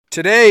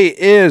Today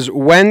is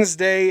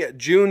Wednesday,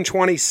 June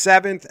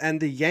 27th, and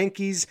the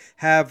Yankees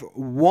have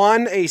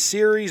won a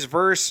series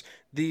versus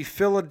the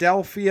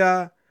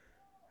Philadelphia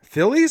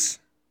Phillies?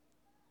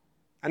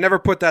 I never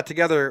put that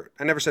together.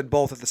 I never said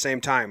both at the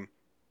same time,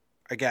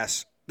 I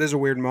guess. This is a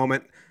weird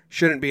moment.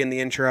 Shouldn't be in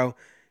the intro.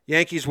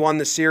 Yankees won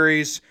the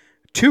series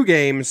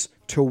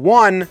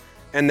 2-1,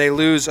 and they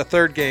lose a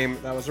third game.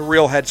 That was a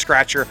real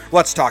head-scratcher.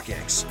 Let's talk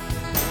Yanks.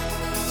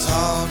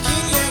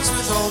 Talking Yanks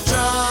with old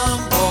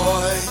John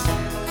Boy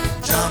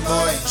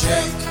and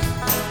Jake.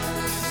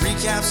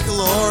 Recaps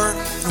galore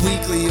and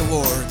weekly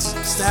awards.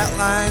 Stat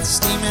lines,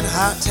 steaming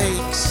hot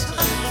takes.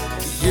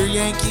 Get your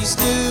Yankees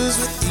news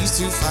with these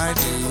two fine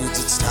dudes.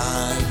 It's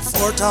time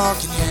for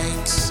Talking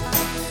Yanks.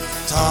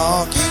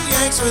 Talking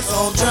Yanks with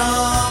old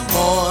John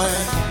Boy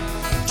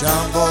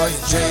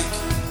and Jake.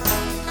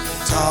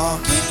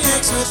 Talking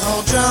Yanks with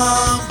old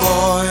John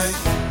Boy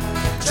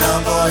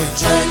and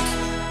Jake.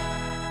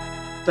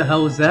 What the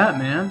hell was that,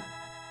 man?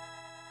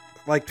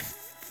 Like,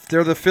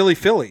 they're the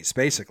Phillies,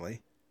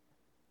 basically.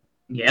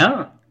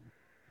 Yeah.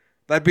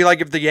 That'd be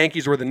like if the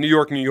Yankees were the New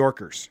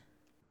Yorkers.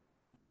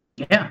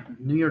 Yeah,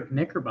 New York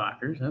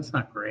Knickerbockers. That's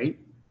not great.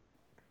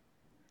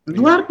 There's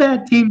a lot of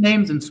bad team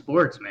names in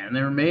sports, man.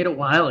 They were made a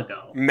while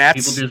ago.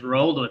 Mets. People just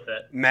rolled with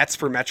it. Mets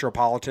for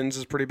Metropolitans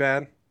is pretty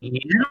bad.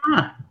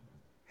 Yeah.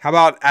 How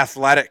about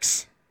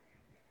Athletics?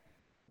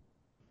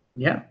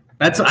 Yeah.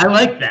 I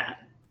like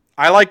that.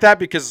 I like that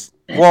because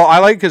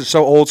it's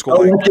so old school.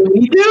 Oh, what do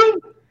we do?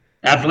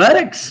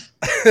 Athletics.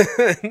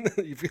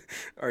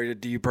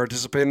 Do you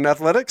participate in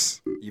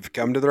athletics? You've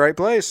come to the right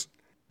place.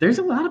 There's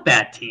a lot of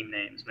bad team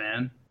names,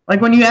 man. Like,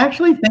 when you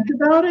actually think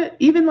about it,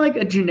 even like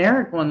a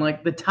generic one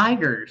like the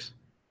Tigers,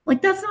 like,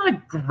 that's not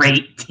a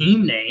great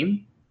team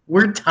name.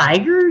 We're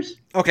Tigers?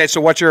 Okay, so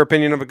what's your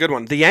opinion of a good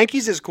one? The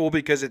Yankees is cool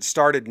because it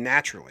started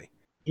naturally.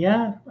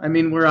 Yeah, I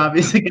mean, we're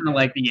obviously going to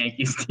like the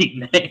Yankees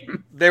team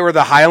name. They were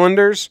the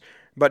Highlanders,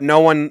 but no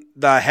one,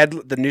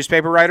 the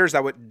newspaper writers,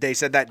 they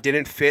said that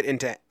didn't fit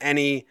into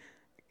any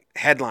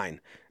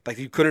headline. Like,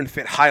 you couldn't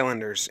fit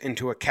Highlanders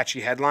into a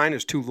catchy headline. It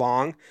was too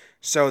long.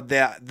 So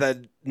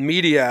the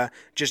media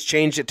just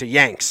changed it to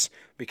Yanks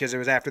because it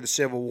was after the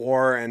Civil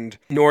War and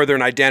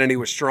Northern identity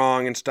was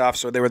strong and stuff.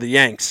 So they were the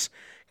Yanks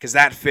because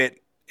that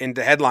fit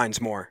into headlines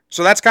more.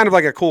 So that's kind of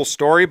like a cool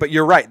story. But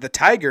you're right. The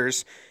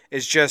Tigers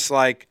is just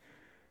like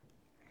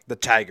the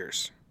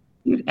Tigers.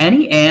 Dude,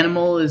 any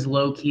animal is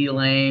low-key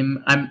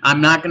lame.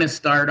 I'm not going to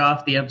start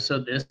off the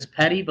episode this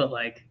petty, but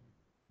like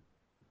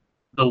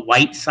the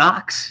White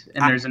Sox,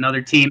 and there's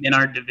another team in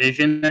our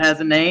division that has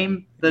a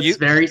name that's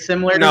very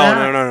similar to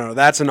that. No.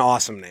 That's an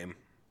awesome name.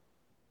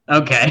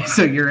 Okay,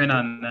 so you're in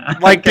on that.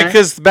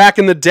 Because back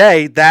in the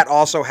day, that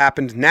also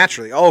happened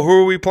naturally. Oh, who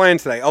are we playing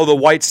today? Oh, the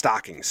White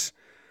Stockings.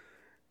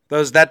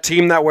 That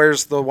team that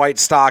wears the white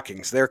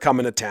stockings, they're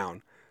coming to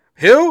town.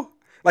 Who?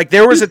 Like,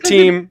 there was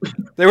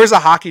a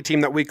hockey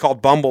team that we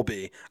called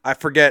Bumblebee. I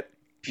forget.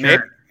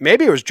 Sure.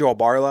 Maybe it was Joel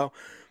Barlow,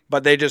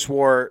 but they just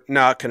wore,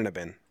 no, it couldn't have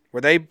been.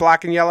 Were they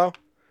black and yellow?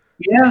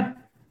 Yeah.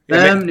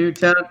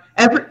 Newtown.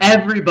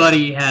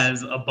 Everybody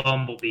has a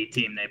Bumblebee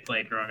team they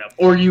played growing up.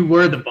 Or you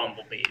were the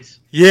Bumblebees.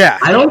 Yeah.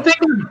 I don't think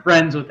we're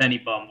friends with any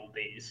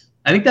Bumblebees.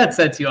 I think that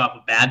sets you off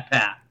a bad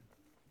path.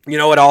 You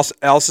know what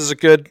else is a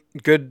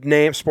good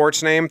name,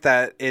 sports name,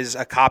 that is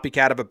a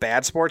copycat of a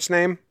bad sports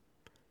name?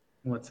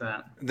 What's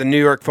that? The New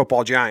York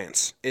Football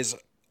Giants is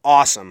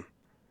awesome.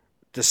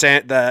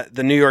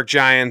 The New York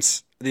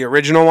Giants, the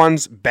original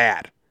ones,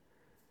 bad.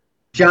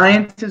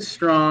 Giants is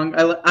strong.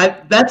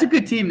 That's a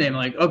good team name.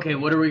 Like, okay,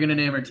 what are we going to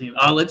name our team?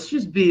 Oh, let's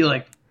just be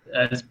like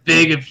as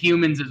big of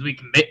humans as we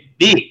can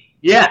be.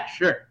 Yeah,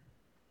 sure.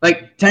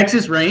 Like,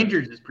 Texas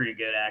Rangers is pretty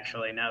good,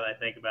 actually, now that I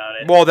think about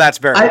it. Well, that's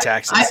very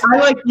Texas.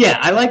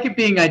 I like it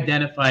being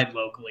identified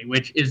locally,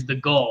 which is the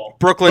goal.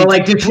 Brooklyn. But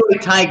like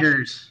Detroit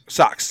Tigers.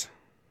 Sucks.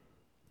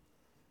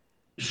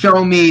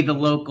 Show me the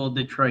local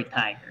Detroit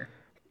Tiger.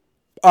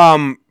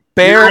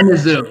 Bear in the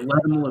zoo.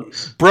 Let them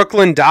loose.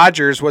 Brooklyn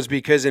Dodgers was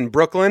because in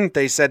Brooklyn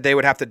they said they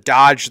would have to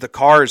dodge the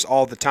cars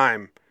all the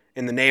time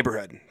in the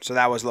neighborhood. So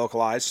that was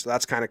localized. So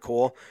that's kind of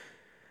cool.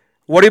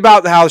 What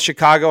about how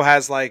Chicago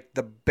has like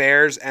the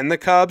Bears and the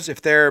Cubs?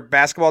 If their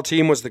basketball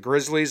team was the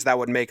Grizzlies, that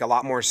would make a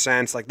lot more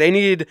sense. Like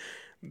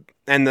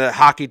and the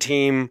hockey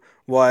team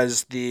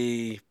was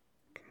the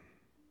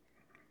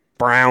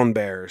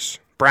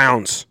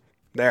Browns.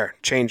 There,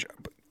 change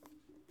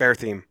Bear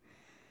theme.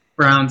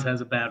 Browns has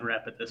a bad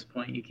rep at this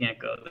point. You can't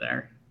go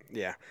there.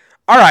 Yeah.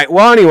 All right.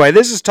 Well, anyway,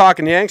 this is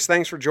Talking Yanks.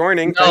 Thanks for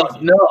joining.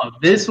 No.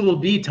 This will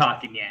be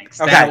Talking Yanks.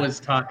 Okay. That was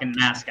talking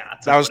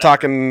mascots. That was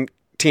talking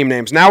team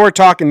names. Now we're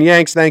talking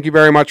Yanks. Thank you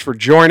very much for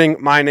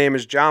joining. My name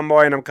is John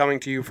Boy, and I'm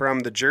coming to you from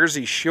the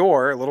Jersey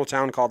Shore, a little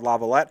town called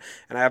Lavalette.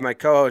 And I have my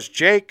co-host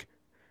Jake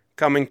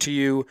coming to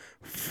you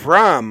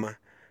from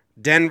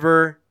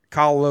Denver,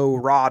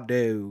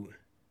 Colorado.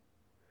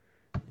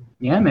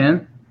 Yeah,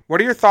 man. What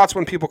are your thoughts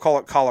when people call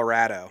it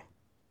Colorado?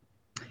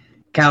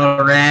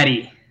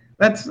 Colorado.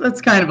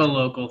 That's kind of a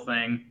local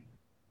thing.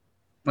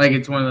 Like,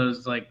 it's one of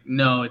those, like,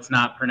 no, it's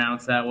not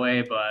pronounced that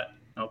way, but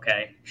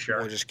Okay, sure.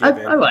 We'll just give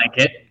in. I like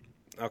it.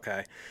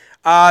 Okay.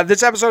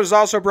 This episode is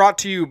also brought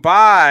to you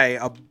by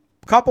a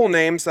couple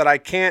names that I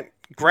can't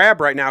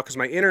grab right now because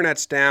my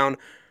internet's down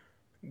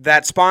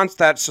that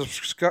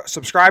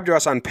subscribe to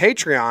us on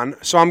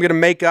Patreon. So I'm going to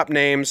make up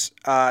names.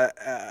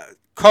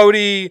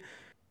 Cody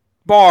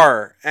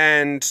Barr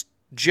and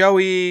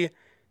Joey.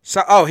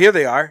 Here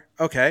they are.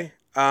 Okay.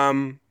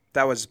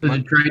 That was the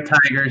Detroit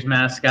Tigers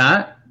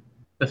mascot,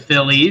 the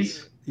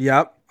Phillies.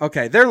 Yep.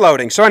 Okay, they're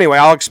loading. So anyway,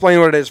 I'll explain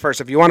what it is first.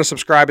 If you want to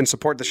subscribe and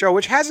support the show,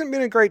 which hasn't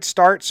been a great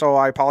start, so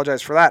I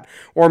apologize for that,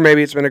 or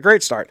maybe it's been a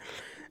great start.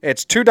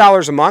 It's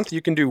 $2 a month.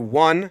 You can do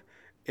one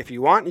if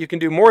you want. You can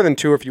do more than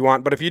two if you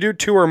want, but if you do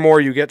two or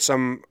more, you get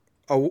some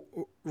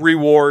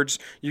rewards.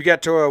 You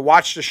get to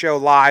watch the show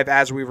live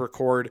as we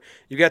record.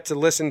 You get to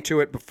listen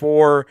to it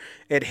before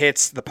it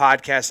hits the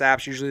podcast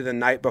apps, usually the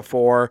night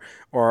before,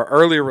 or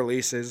early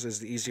releases is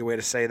the easy way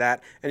to say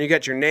that. And you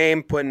get your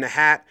name put in a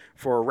hat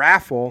for a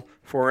raffle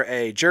for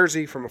a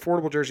jersey from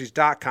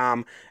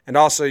affordablejerseys.com. And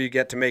also you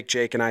get to make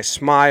Jake and I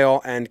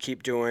smile and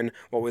keep doing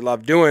what we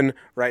love doing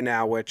right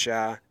now, which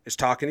is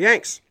talking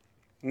Yanks.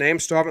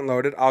 Names still haven't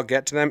loaded. I'll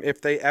get to them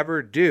if they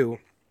ever do.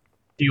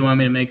 Do you want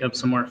me to make up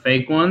some more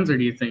fake ones, or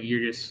do you think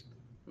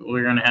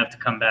we're going to have to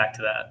come back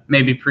to that?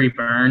 Maybe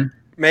pre-burn?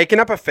 Making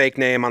up a fake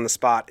name on the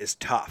spot is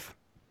tough.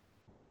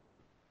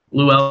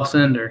 Lou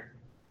Alcindor.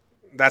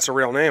 That's a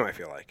real name, I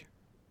feel like.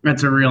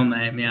 That's a real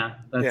name, yeah.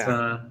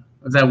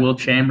 Is that Wilt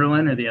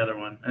Chamberlain or the other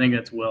one? I think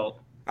that's Wilt.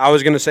 I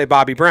was going to say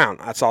Bobby Brown.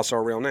 That's also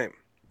a real name.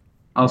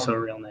 Also a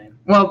real name.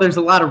 Well, there's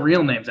a lot of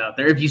real names out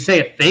there. If you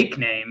say a fake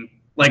name,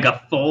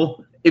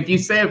 if you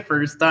say a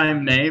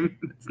first-time name,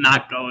 it's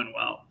not going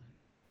well.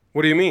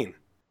 What do you mean?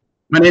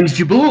 My name's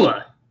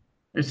Jabula.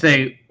 They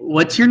say,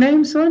 what's your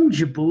name, son?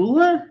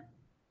 Jabula?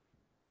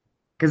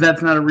 Because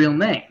that's not a real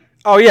name.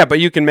 Oh, yeah, but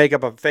you can make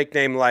up a fake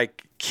name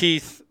like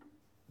Keith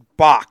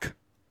Bach.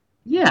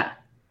 Yeah.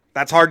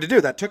 That's hard to do.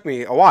 That took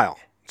me a while.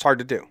 It's hard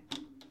to do.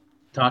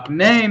 Talking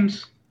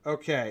names.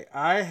 Okay,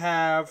 I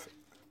have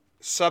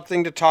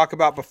something to talk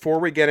about before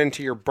we get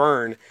into your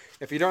burn.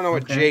 If you don't know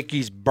what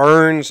Jakey's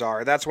burns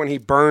are, that's when he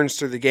burns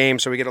through the game,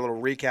 so we get a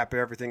little recap of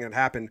everything that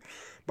happened.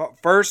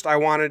 But first, I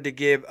wanted to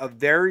give a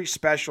very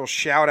special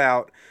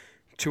shout-out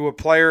to a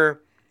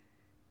player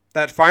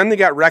that finally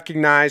got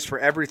recognized for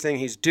everything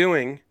he's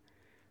doing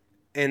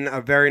in a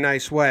very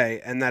nice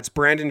way, and that's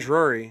Brandon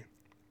Drury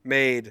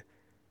made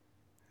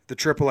the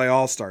AAA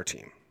All-Star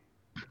team.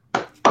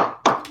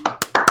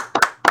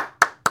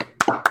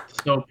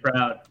 So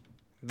proud.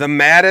 The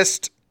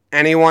maddest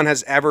anyone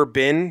has ever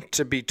been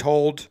to be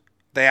told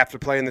they have to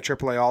play in the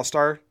AAA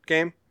All-Star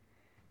game.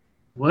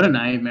 What a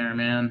nightmare,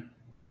 man.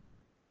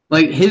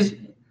 Like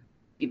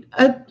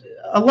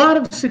a lot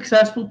of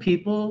successful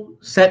people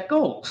set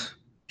goals.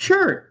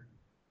 Sure.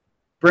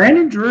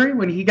 Brandon Drury,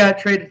 when he got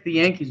traded to the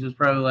Yankees, was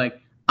probably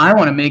like, I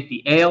want to make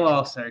the AL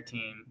All-Star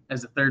team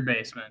as a third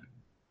baseman.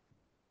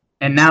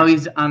 And now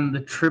he's on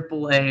the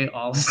AAA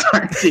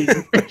All-Star team,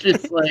 which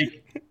is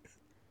like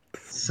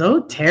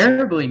so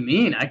terribly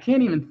mean. I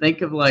can't even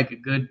think of like a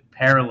good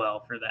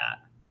parallel for that.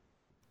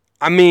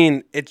 I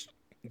mean,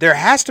 there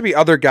has to be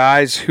other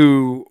guys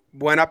who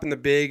went up in the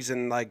bigs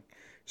and like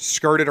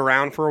skirted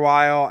around for a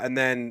while, and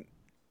then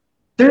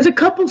there's a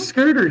couple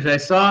skirters. I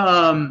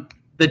saw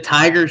the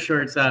Tiger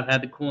shortstop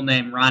had the cool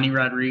name Ronnie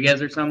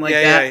Rodriguez or something like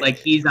that. Yeah. Like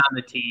he's on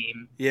the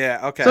team. Yeah,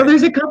 okay. So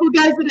there's a couple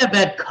guys that have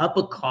had cup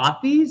of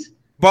coffees,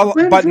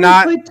 but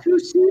not played 2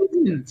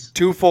 seasons,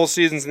 2 full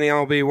seasons in the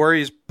MLB where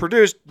he's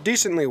produced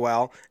decently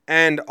well,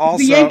 and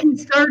also the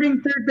Yankees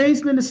starting third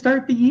baseman to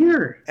start the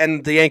year,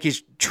 and the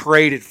Yankees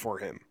traded for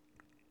him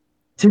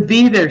to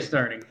be their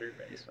starting third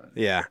baseman.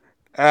 Yeah.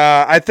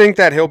 I think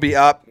that he'll be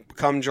up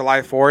come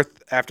July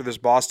 4th after this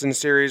Boston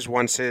series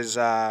once his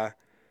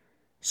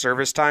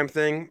service time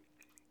thing,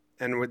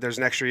 and there's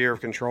an extra year of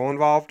control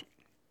involved.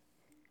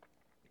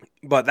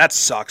 But that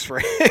sucks for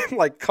him.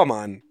 Like, come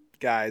on,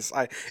 guys.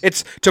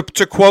 It's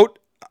to quote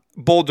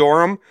Bull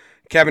Durham,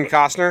 Kevin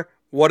Costner,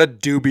 what a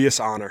dubious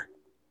honor.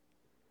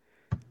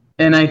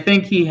 And I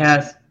think he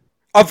has.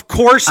 Of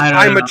course,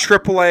 I'm a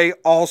AAA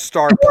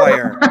All-Star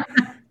player.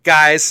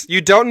 Guys,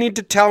 you don't need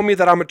to tell me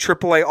that I'm a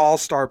AAA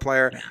All-Star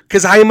player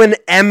because I'm an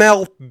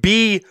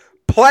MLB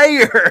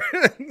player.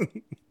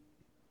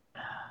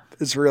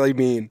 It's really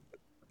mean.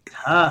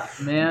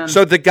 Tough, man.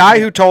 So the guy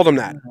who told him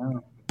that,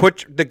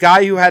 the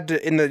guy who had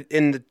to in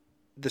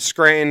the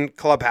Scranton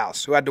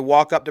clubhouse, who had to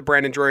walk up to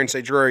Brandon Drury and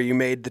say, Drury, you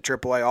made the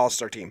AAA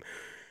All-Star team.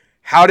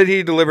 How did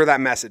he deliver that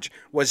message?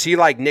 Was he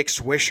like Nick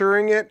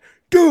Swishering it?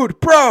 Dude,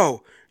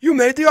 bro, you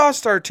made the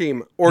All-Star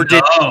team. Or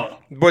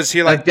was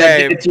he like,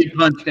 that gets you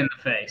punched in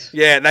the face?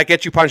 Yeah, that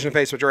gets you punched in the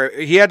face with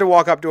Drury. He had to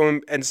walk up to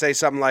him and say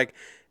something like,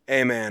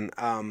 hey, man,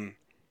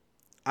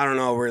 I don't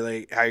know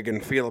really how you're going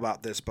to feel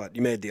about this, but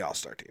you made the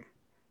All-Star team.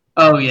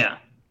 Oh, yeah.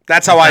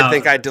 That's how I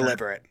think I'd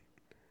deliver it.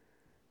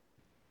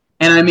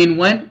 And I mean,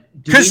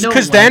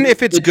 because then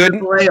if it's good,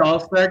 AAA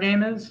All-Star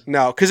game is?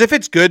 No, because if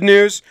it's good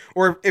news,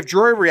 or if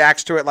Drury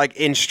reacts to it like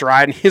in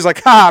stride, and he's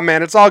like,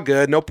 man, it's all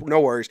good, no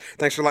worries,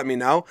 thanks for letting me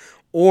know.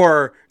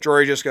 Or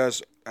Drury just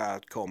goes,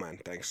 Cool, man.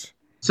 Thanks.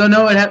 So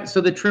no,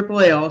 so the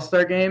AAA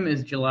All-Star Game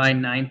is July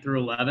 9th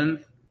through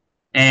 11th,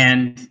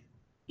 and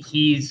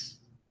he's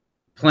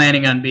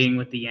planning on being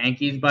with the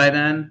Yankees by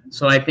then.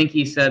 So I think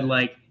he said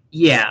like,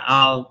 yeah,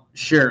 I'll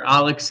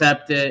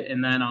accept it,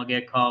 and then I'll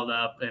get called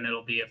up, and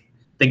it'll be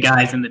the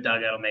guys in the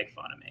dugout will make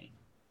fun of me.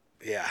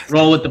 Yeah.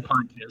 Roll with the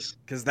punches.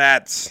 Because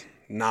that's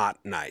not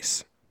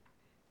nice.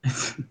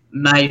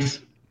 Nice,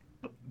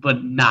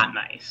 but not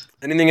nice.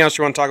 Anything else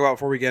you want to talk about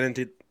before we get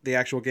into the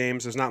actual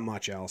games? There's not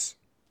much else.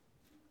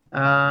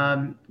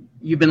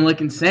 You've been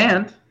licking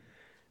sand.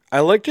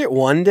 I licked it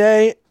one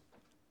day.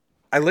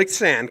 I licked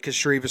sand because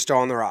Shreve is still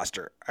on the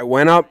roster. I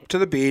went up to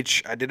the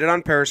beach. I did it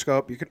on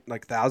Periscope. You could,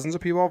 like, thousands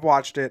of people have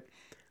watched it.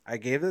 I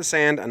gave the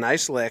sand a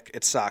nice lick.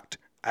 It sucked.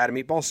 I had a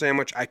meatball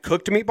sandwich. I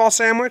cooked a meatball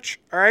sandwich.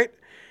 All right.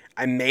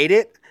 I made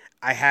it.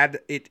 I had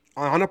it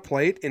on a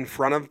plate in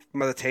front of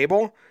the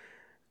table.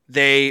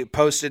 They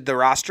posted the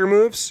roster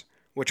moves,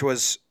 which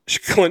was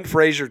Clint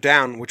Frazier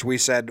down, which we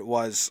said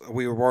was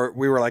we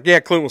were like, yeah,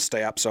 Clint will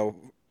stay up. So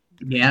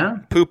yeah,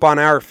 poop on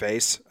our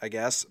face, I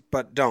guess,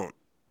 but don't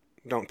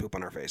poop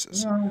on our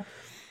faces. No.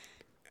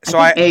 So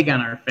I think egg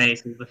on our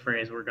face is the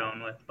phrase we're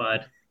going with,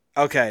 bud.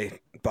 Okay,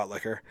 butt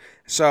liquor.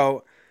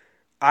 So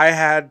I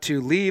had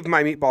to leave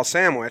my meatball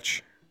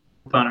sandwich.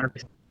 On our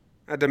face.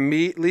 I had to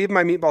leave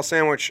my meatball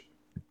sandwich,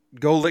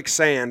 go lick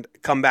sand,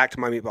 come back to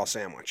my meatball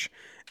sandwich.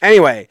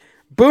 Anyway,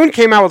 Boone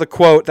came out with a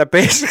quote that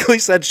basically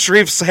said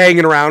Shreve's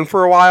hanging around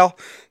for a while.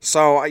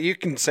 So you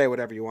can say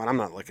whatever you want. I'm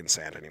not licking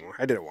sand anymore.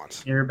 I did it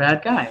once. You're a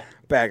bad guy.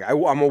 Bad guy.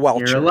 I'm a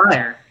welcher. You're a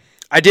liar.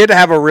 I did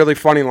have a really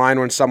funny line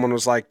when someone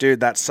was like, dude,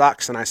 that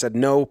sucks. And I said,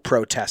 no,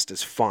 protest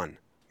is fun.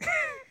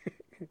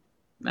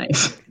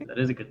 Nice. That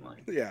is a good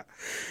line. Yeah.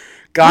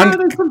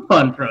 There's some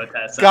fun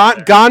protests.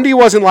 Gandhi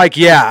wasn't like,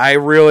 yeah, I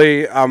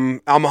really,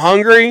 I'm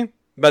hungry,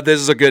 but this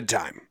is a good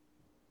time.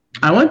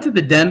 I went to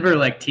the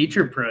Denver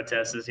teacher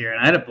protests this year,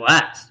 and I had a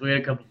blast. We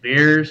had a couple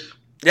beers.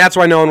 Yeah, that's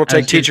why no one will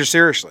take teachers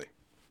seriously.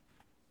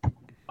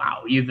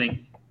 Wow, you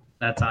think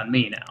that's on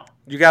me now?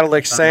 You got to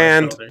lick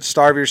sand,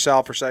 starve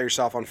yourself, or set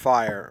yourself on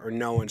fire, or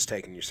no one's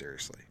taking you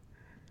seriously.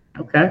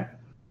 Okay,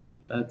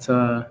 that's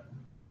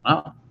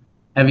wow,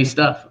 heavy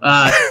stuff.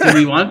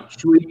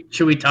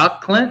 Should we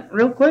talk Clint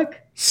real quick?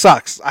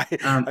 Sucks.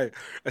 It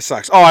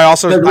sucks. Oh,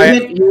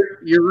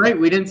 you're right.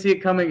 We didn't see it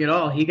coming at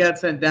all. He got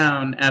sent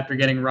down after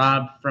getting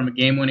robbed from a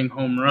game-winning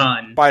home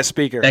run by a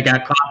speaker that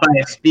got caught by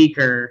a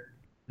speaker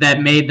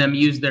that made them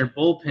use their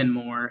bullpen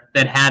more,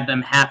 that had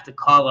them have to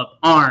call up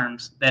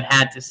arms, that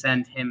had to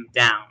send him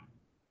down.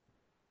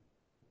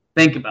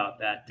 Think about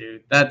that,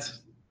 dude. That's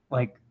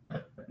like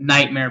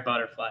nightmare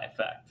butterfly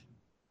effect.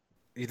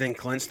 You think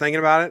Clint's thinking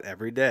about it?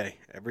 Every day.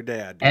 Every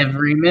day I do.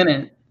 Every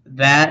minute.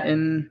 That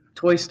and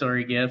Toy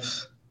Story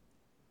gifts.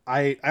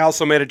 I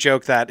also made a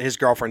joke that his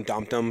girlfriend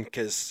dumped him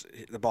because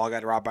the ball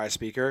got robbed by a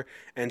speaker,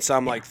 and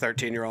some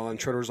 13-year-old on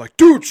Twitter was like,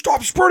 dude,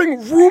 stop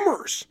spreading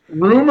rumors.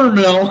 Rumor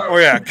mill. Oh,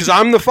 yeah, because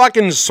I'm the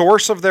fucking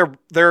source of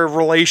their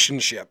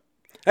relationship.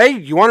 Hey,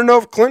 you want to know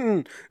if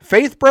Clinton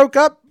Faith broke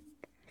up?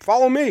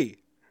 Follow me.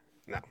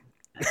 No.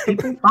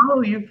 People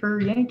follow you for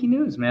Yankee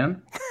news,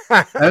 man.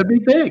 That would be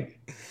big.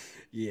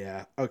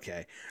 Yeah,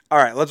 okay. All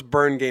right, let's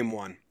burn game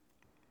one.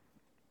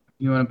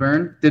 You want to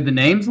burn? Did the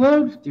names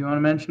load? Do you want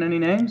to mention any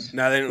names?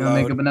 No, they didn't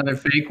load. Make up another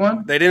fake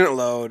one? They didn't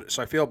load,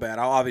 so I feel bad.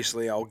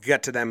 I'll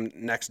get to them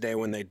next day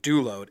when they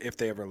do load, if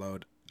they ever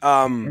load.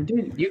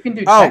 Dude, you can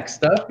do tech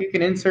stuff. You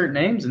can insert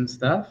names and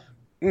stuff.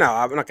 No,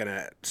 I'm not going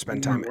to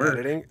spend time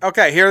editing.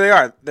 Okay, here they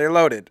are. They're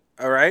loaded.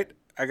 All right?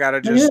 I got to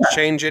just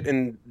change it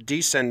in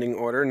descending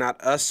order, not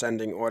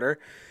ascending order.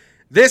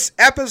 This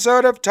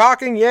episode of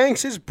Talking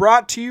Yanks is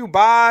brought to you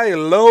by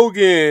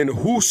Logan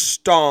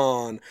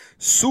Houston,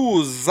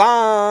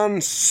 Suzanne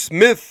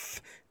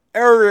Smith,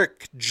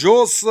 Eric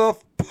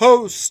Joseph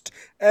Post,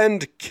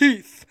 and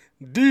Keith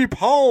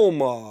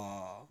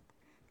DePalma.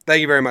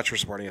 Thank you very much for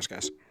supporting us,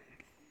 guys.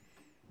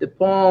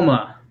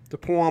 DePalmas.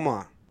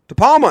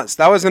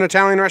 That was an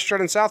Italian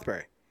restaurant in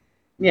Southbury.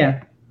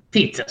 Yeah.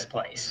 Pizza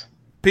place.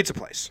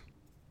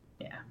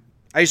 Yeah.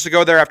 I used to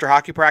go there after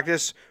hockey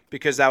practice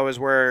because that was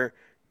where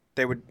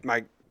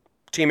my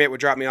teammate would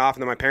drop me off,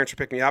 and then my parents would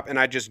pick me up, and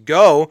I'd just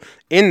go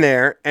in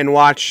there and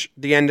watch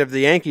the end of the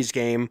Yankees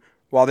game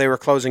while they were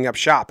closing up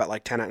shop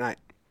at 10 at night.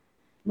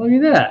 Look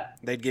at that.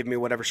 They'd give me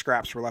whatever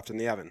scraps were left in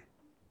the oven.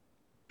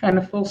 Kind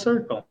of full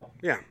circle.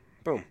 Yeah.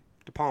 Boom.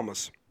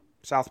 DePalmas.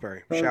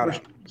 Southbury. Shout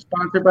out.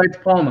 Sponsored by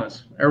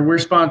DePalmas. Or we're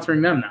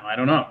sponsoring them now. I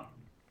don't know.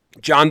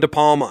 John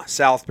DePalma,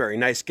 Southbury.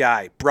 Nice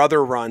guy.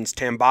 Brother runs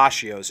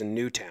Tambascio's in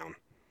Newtown.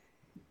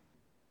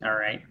 All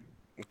right.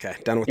 Okay,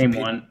 done with game the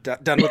one.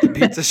 Done with the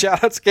pizza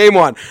shout-outs. Game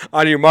one.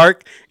 On your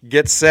mark,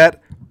 get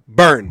set,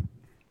 burn.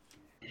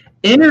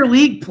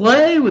 Interleague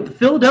play with the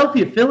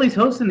Philadelphia Phillies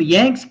hosting the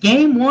Yanks.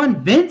 Game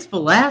one, Vince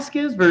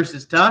Velasquez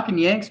versus Talking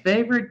Yanks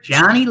favorite,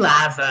 Johnny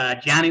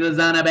Laza. Johnny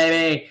Lozano,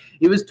 baby.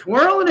 He was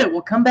twirling it.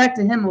 We'll come back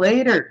to him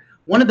later.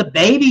 One of the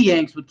baby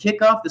Yanks would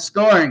kick off the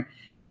scoring.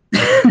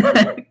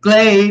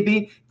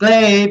 Glaby.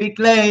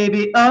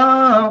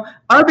 Oh,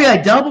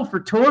 RBI double for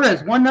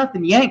Torres.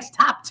 1-0 Yanks.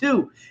 Top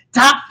 2.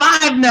 Top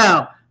 5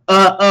 now.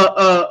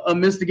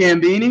 Mr.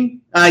 Gambini.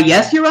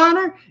 Yes, Your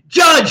Honor.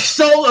 Judge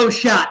solo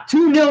shot.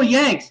 2-0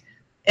 Yanks.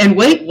 And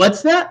wait,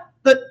 what's that?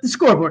 The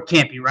scoreboard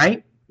can't be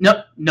right.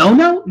 No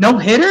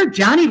hitter.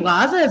 Johnny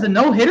Laza has a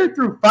no hitter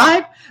through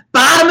 5.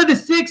 Bottom of the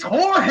 6th,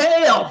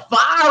 Jorge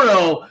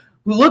Alfaro,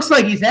 who looks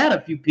like he's had a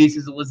few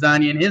pieces of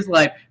lasagna in his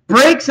life,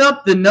 breaks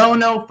up the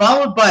no,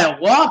 followed by a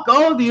walk.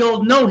 Oh, the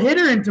old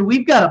no-hitter into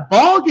we've got a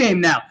ball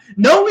game now.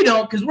 No, we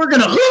don't, because we're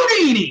going to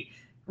Houdini.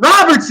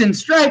 Robertson,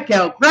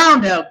 strikeout,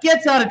 ground out,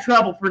 gets out of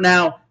trouble for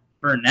now.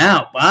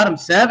 Bottom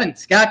 7,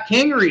 Scott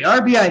Kingery,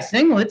 RBI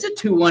single. It's a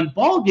 2-1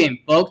 ball game,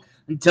 folks.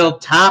 Until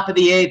top of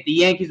the 8th, the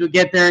Yankees would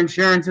get their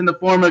insurance in the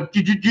form of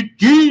Giancarlo,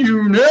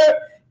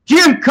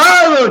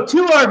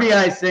 2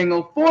 RBI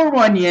single,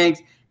 4-1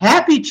 Yanks.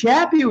 Happy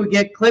Chappie would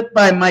get clipped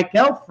by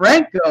Michael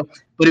Franco,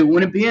 but it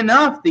wouldn't be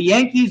enough. The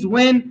Yankees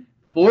win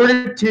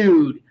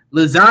fortitude.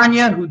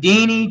 Lasagna,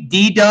 Houdini,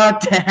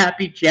 D-Dog to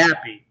Happy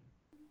Chappie.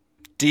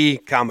 D,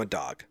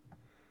 dog.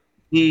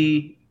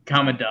 D,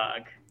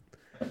 dog.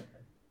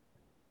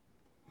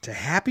 To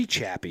Happy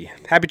Chappie.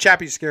 Happy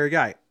Chappie's a scary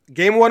guy.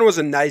 Game 1 was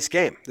a nice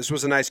game. This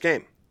was a nice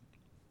game.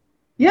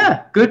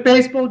 Yeah, good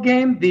baseball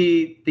game.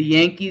 The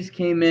Yankees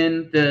came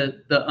in,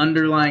 the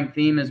underlying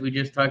theme, as we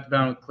just talked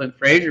about with Clint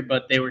Frazier,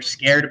 but they were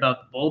scared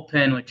about the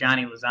bullpen with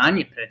Johnny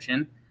Lasagna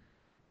pitching.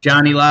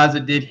 Johnny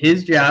Laza did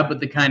his job, but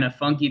the kind of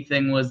funky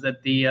thing was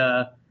that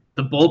the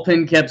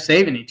bullpen kept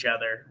saving each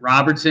other.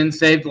 Robertson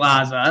saved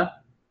Laza,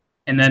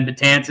 and then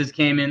Betances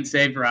came in,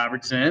 saved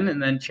Robertson, and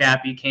then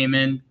Chappie came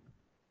in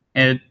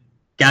and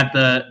got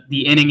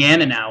the inning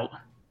in and out.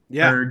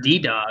 Yeah. Or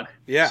D-Dog.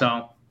 Yeah.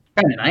 So,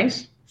 kind of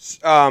nice.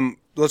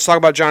 Let's talk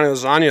about Johnny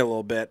Lasagna a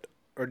little bit,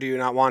 or do you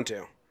not want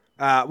to?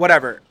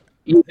 Whatever.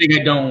 You think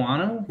I don't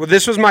want to? Well,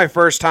 this was my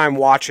first time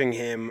watching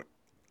him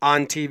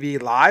on TV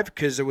live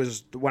because it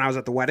was when I was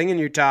at the wedding in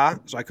Utah,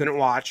 so I couldn't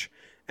watch.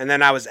 And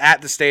then I was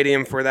at the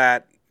stadium for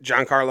that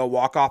Giancarlo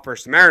walk-off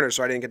versus the Mariners,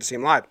 so I didn't get to see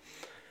him live.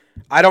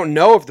 I don't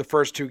know if the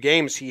first 2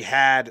 games he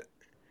had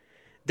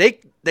 –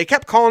 They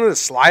kept calling it a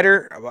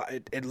slider.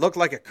 It looked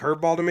like a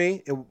curveball to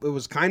me. It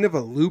was kind of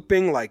a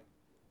looping, like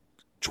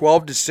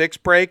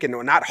 12-6 break and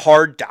not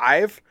hard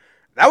dive.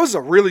 That was a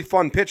really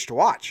fun pitch to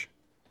watch.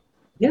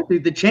 Yeah,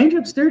 dude, the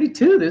changeup's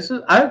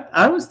 32.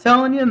 I was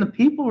telling you, and the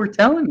people were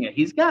telling you,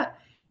 he's got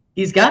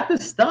the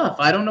stuff.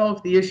 I don't know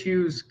if the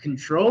issue's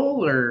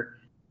control or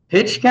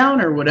pitch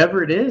count or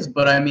whatever it is,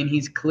 but I mean,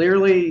 he's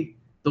clearly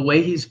the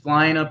way he's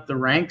flying up the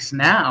ranks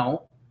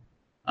now.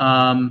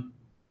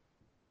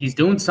 He's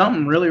doing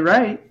something really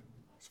right.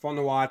 It's fun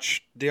to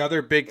watch. The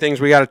other big things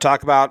we got to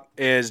talk about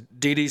is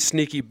Didi's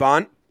sneaky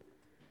bunt.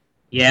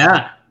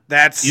 Yeah.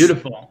 That's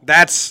beautiful.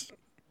 I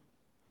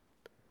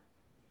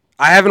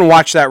haven't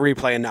watched that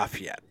replay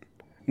enough yet.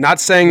 Not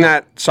saying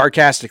that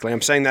sarcastically.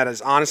 I'm saying that as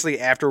honestly,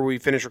 after we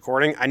finish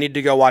recording, I need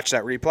to go watch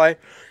that replay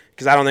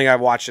because I don't think I've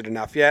watched it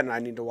enough yet, and I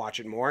need to watch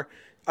it more.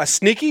 A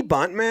sneaky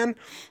bunt, man,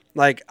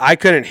 like I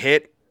couldn't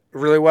hit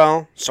really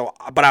well,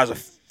 but I was a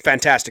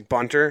fantastic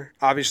bunter,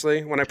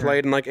 obviously, when I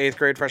played in like 8th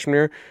grade freshman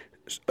year.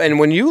 And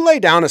when you lay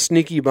down a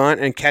sneaky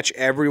bunt and catch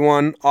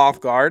everyone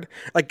off guard,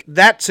 like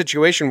that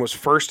situation was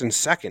 1st and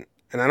 2nd,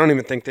 and I don't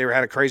even think they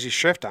had a crazy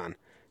shift on.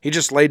 He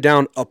just laid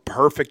down a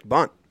perfect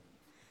bunt.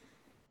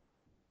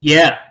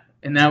 Yeah,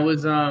 and that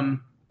was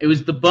it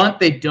was the bunt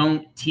they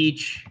don't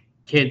teach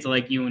kids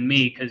like you and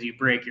me because you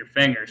break your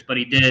fingers, but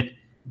he did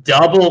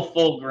double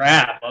full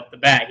grab up the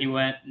bat. He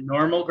went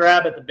normal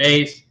grab at the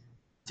base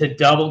to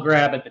double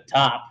grab at the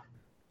top.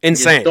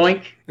 Insane.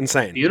 Doink.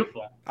 Insane.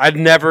 Beautiful. I'd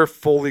never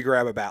fully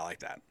grab a bat like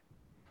that.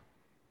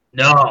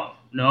 No.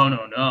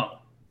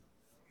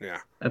 Yeah.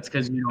 That's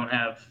because you don't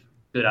have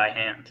good eye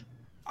hand.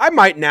 I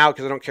might now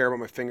because I don't care about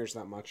my fingers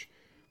that much.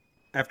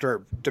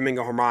 After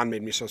Domingo Germán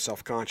made me so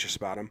self-conscious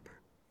about him.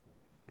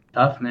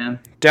 Tough, man.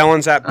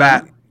 Dellen's at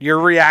bat. Your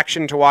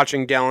reaction to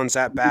watching Dellen's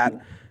at bat?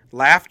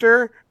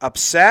 Laughter,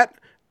 upset,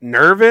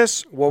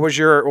 nervous? What was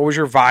your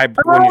vibe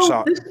when you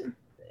saw it?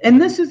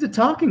 This is a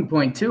talking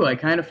point too. I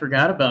kind of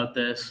forgot about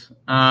this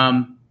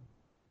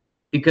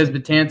because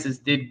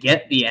Betances did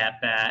get the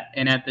at bat,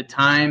 and at the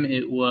time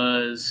it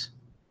was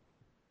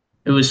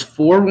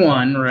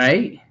 4-1,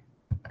 right?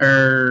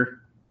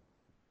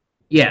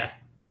 Yeah.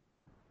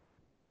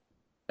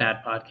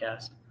 Bad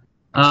podcast.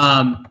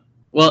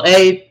 Well,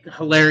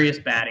 hilarious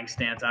batting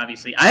stance,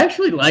 obviously. I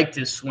actually liked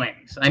his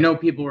swings. I know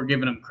people were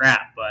giving him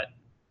crap, but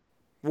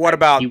what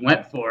about he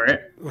went for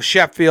it.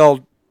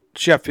 Sheffield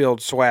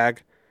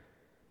swag?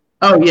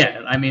 Oh,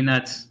 yeah. I mean,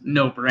 that's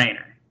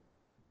no-brainer.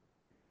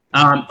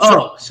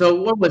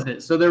 So what was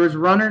it? So there was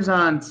runners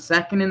on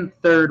 2nd and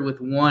 3rd with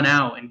 1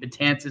 out, and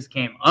Betances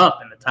came up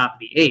in the top of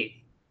the 8th.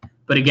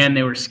 But again,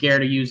 they were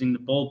scared of using the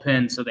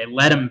bullpen, so they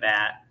let him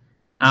bat,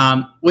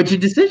 which a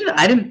decision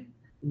I didn't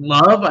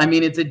love. I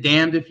mean, it's a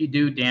damned if you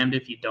do, damned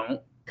if you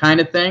don't kind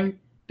of thing.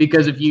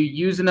 Because if you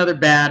use another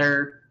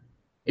batter,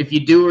 if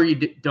you do or you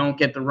don't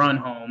get the run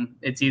home,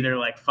 it's either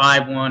like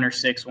 5-1 or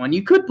 6-1.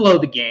 You could blow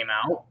the game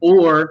out,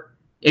 or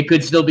it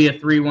could still be a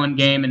 3-1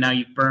 game, and now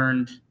you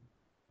burned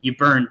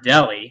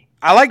Delhi.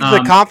 I like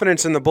the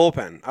confidence in the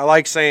bullpen. I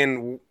like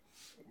saying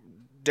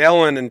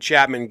Dellin and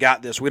Chapman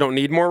got this. We don't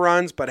need more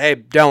runs, but hey,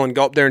 Dellin,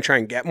 go up there and try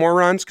and get more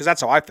runs, because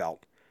that's how I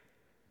felt.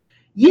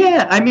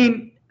 Yeah, I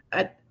mean,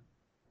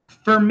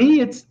 for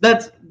me,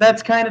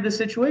 that's kind of the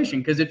situation,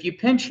 because if you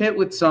pinch hit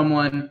with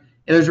someone,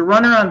 there's a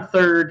runner on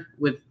third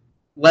with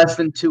less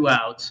than 2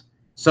 outs,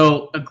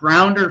 so a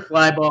grounder,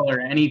 fly ball, or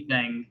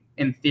anything,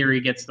 in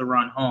theory, gets the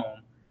run home.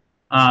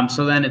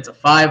 So then it's a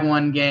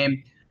 5-1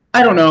 game.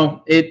 I don't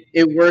know.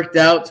 It worked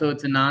out, so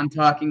it's a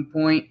non-talking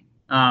point.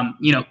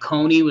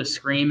 Coney was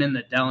screaming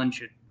that Dellin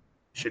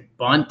should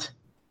bunt.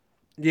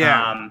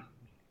 Yeah.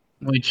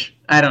 Which,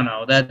 I don't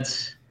know.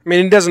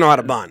 He doesn't know how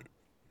to bunt.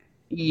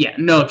 Yeah,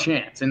 no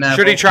chance. And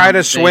should he try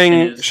to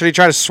swing? Should he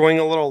try to swing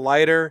a little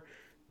lighter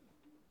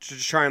to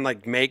try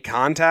and make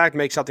contact,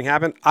 make something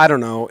happen? I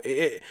don't know.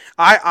 A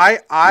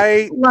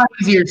lot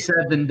easier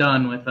said than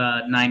done with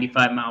a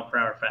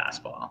 95-mile-per-hour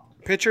fastball.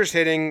 Pitchers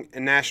hitting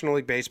in National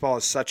League Baseball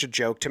is such a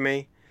joke to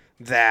me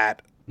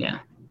that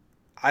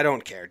I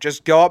don't care.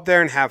 Just go up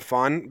there and have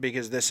fun,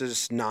 because this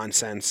is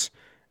nonsense,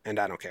 and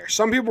I don't care.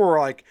 Some people were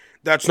like,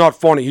 that's not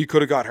funny. He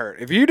could have got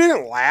hurt. If you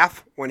didn't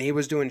laugh when he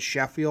was doing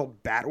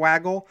Sheffield bat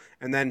waggle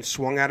and then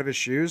swung out of his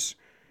shoes,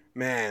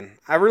 man,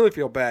 I really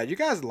feel bad. You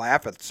guys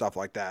laugh at stuff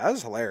like that. That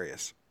was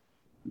hilarious.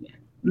 Yeah.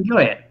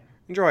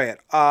 Enjoy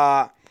it.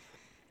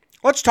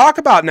 Let's talk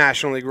about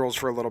National League rules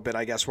for a little bit,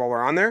 I guess, while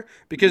we're on there.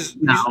 Because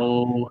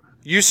no.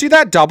 You see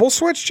that double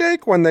switch,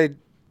 Jake, when they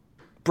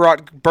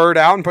brought Bird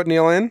out and put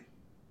Neil in?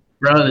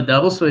 Bro, the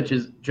double switch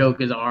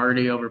joke is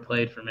already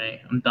overplayed for me.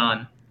 I'm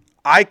done.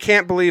 I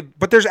can't believe,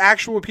 but there's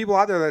actual people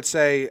out there that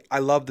say, I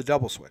love the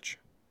double switch.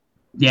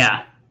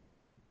 Yeah.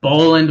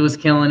 Boland was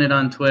killing it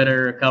on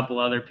Twitter. A couple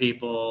other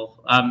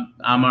people. I'm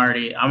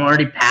already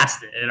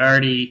past it.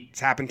 It's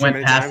happened too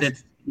many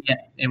times.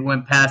 It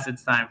went past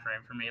its time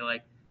frame for me.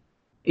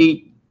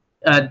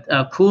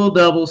 A cool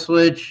double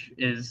switch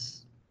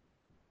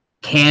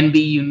can be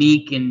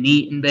unique and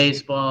neat in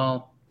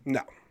baseball.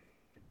 No.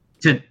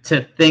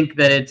 To think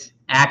that it's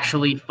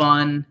actually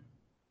fun,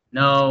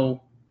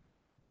 no.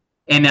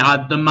 And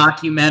the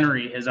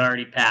mockumentary has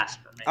already passed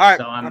for me. All right,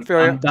 so I'm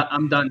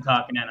done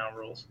talking NL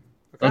rules.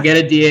 Okay. They'll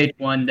get a DH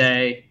one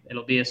day.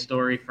 It'll be a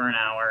story for an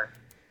hour.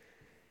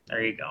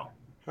 There you go.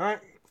 All right,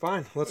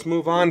 fine. Let's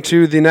move on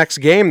to the next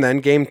game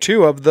then, Game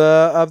 2 of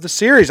the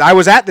series. I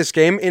was at this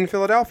game in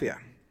Philadelphia.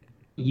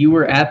 You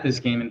were at this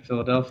game in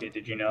Philadelphia.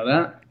 Did you know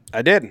that?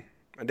 I did.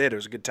 It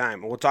was a good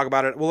time. We'll talk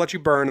about it. We'll let you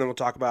burn, and then we'll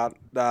talk about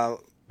the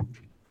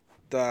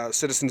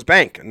Citizens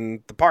Bank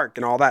and the park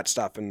and all that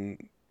stuff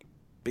and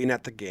being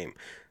at the game.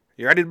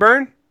 You ready to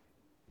burn?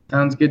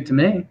 Sounds good to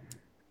me.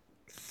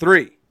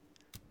 3,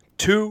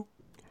 2,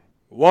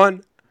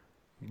 1,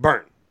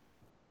 burn.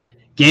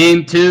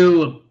 Game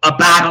 2, a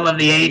battle of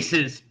the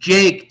aces.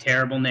 Jake,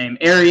 terrible name,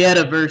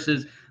 Arrieta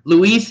versus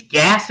Luis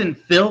Gas and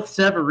Filth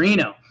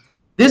Severino.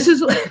 This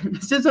is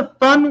a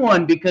fun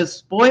one because,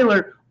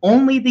 spoiler,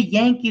 only the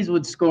Yankees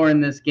would score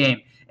in this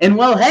game. And,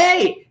 well,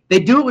 hey, they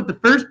do it with the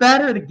first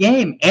batter of the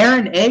game,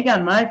 Aaron Egg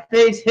on my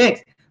face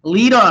Hicks.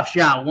 Leadoff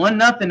shot,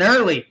 1-0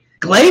 early.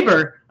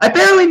 Glaber, I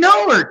barely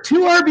know her,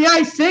 2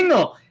 RBI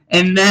single.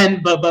 And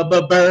then,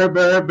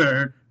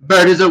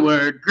 Bird is a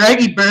word.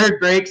 Greggy Bird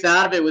breaks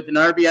out of it with an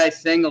RBI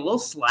single. A little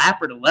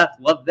slapper to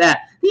left. Love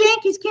that. The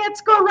Yankees can't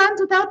score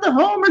runs without the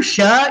homer.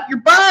 Shut your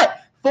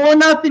butt.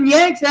 4-0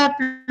 Yanks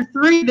after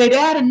 3. They'd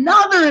add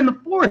another in the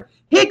 4th.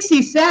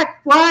 Hicksy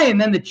sack fly, and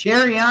then the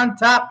cherry on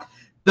top.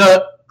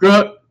 The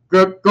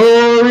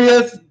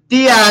Gregorius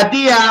Dia.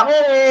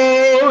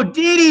 Oh,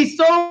 Didi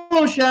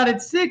solo shot at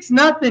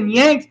 6-0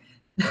 Yanks.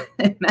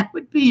 And that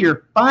would be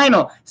your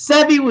final.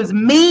 Sevy was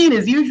mean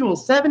as usual.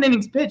 7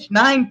 innings pitched,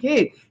 9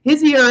 Ks.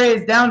 His ERA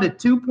is down to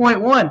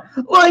 2.1.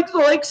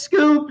 Like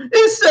Scoop,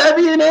 is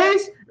Sevy an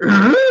ace?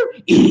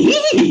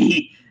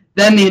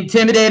 Then the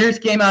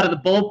Intimidators came out of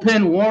the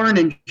bullpen. Warren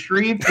and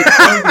Shreve to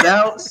close it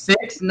out.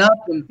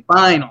 6-0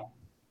 final.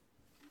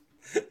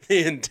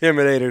 The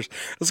Intimidators.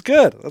 That's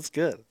good.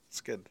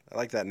 I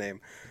like that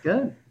name.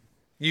 Good.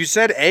 You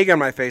said egg on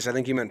my face. I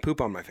think you meant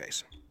poop on my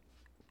face.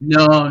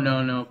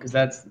 No, because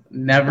that's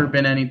never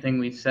been anything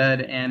we've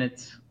said, and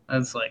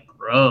that's like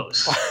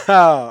gross.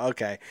 Oh,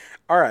 okay.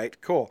 All right,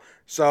 cool.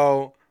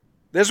 So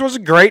this was a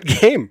great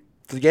game.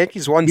 The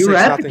Yankees won 6-0. You were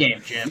at the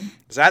game, Jim. I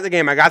was at the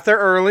game. I got there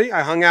early.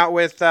 I hung out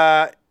with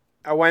I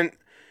went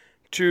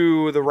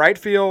to the right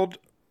field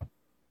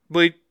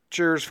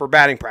bleachers for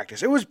batting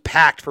practice. It was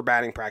packed for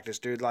batting practice,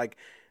 dude. Like,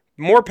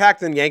 more packed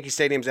than Yankee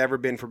Stadium's ever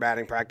been for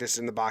batting practice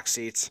in the box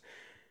seats.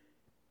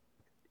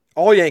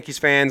 All Yankees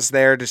fans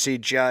there to see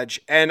Judge.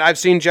 And I've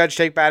seen Judge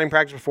take batting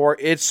practice before.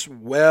 It's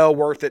well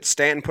worth it.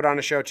 Stanton put on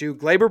a show too.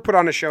 Glaber put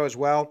on a show as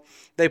well.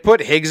 They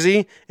put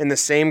Higgsy in the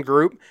same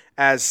group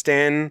as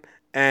Stanton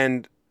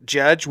and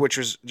Judge, which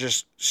was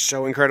just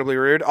so incredibly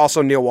rude.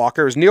 Also Neil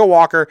Walker. It was Neil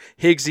Walker,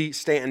 Higgsy,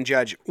 Stanton,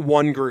 Judge,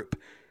 one group.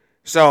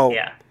 So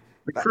yeah,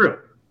 the crew.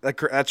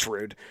 That's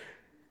rude.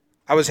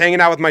 I was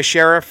hanging out with my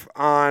sheriff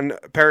on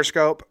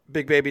Periscope,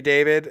 Big Baby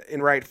David,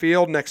 in right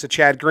field next to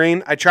Chad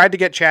Green. I tried to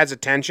get Chad's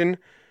attention,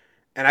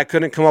 and I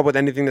couldn't come up with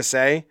anything to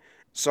say.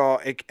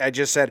 So I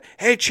just said,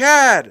 "Hey,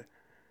 Chad,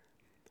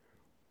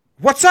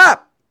 what's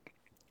up?"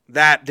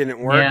 That didn't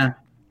work. Yeah,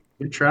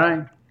 good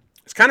try.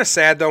 It's kind of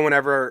sad, though,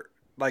 whenever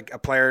like a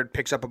player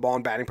picks up a ball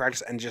in batting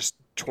practice and just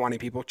 20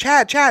 people,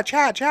 Chad. It's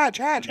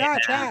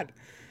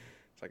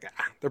like,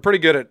 they're pretty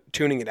good at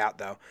tuning it out,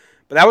 though.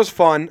 But that was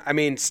fun. I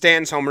mean,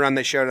 Stanton's home run,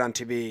 they showed it on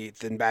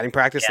TV in batting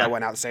practice. Yeah. That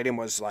went out the stadium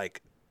was,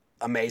 like,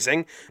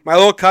 amazing. My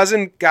little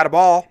cousin got a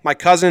ball. My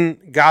cousin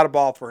got a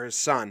ball for his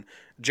son.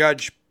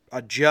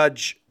 A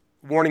judge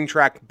warning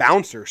track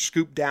bouncer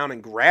scooped down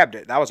and grabbed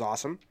it. That was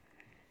awesome.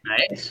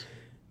 Nice.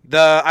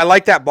 I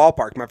like that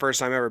ballpark. My first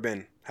time ever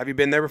been. Have you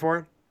been there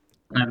before?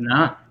 I'm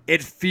not.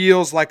 It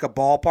feels like a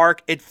ballpark.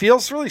 It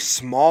feels really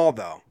small,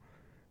 though.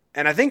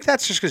 And I think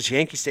that's just because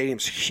Yankee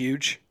Stadium's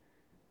huge.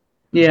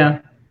 Yeah.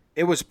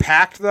 It was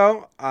packed,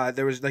 though.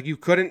 There was, like, you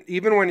couldn't,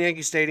 even when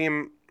Yankee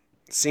Stadium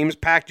seems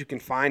packed, you can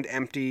find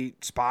empty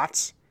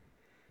spots.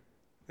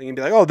 You can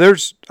be like, oh,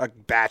 there's a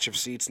batch of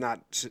seats not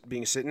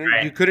being sitting in.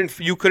 Right.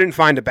 You couldn't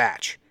find a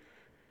batch.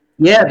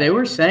 Yeah, they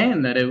were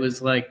saying that it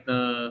was like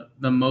the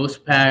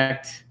most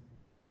packed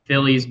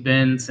Philly's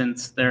been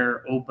since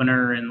their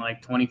opener in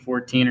like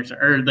 2014 or so.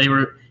 Or they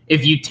were,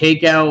 if you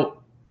take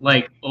out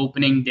like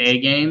opening day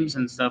games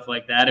and stuff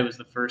like that, it was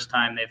the first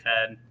time they've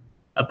had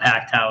a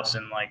packed house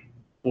in like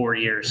 4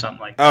 years,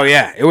 something like that. Oh,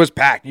 yeah. It was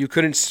packed. You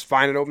couldn't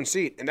find an open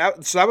seat. And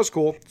so that was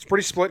cool. It's a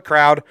pretty split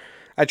crowd.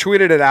 I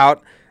tweeted it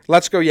out.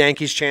 Let's Go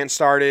Yankees chant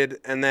started.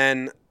 And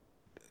then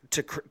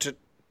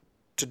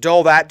to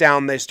dull that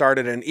down, they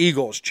started an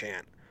Eagles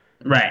chant.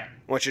 Right.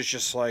 Which is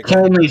just like,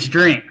 Henley's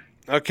drink.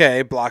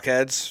 okay,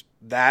 blockheads,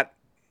 that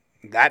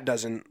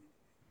doesn't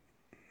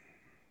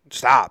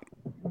stop.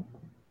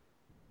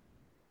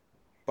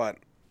 But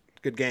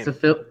good game.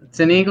 It's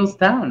an Eagles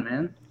town,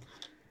 man.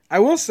 I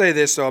will say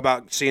this, though,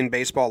 about seeing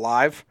baseball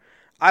live.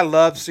 I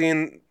love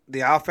seeing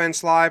the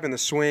offense live and the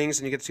swings,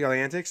 and you get to see all the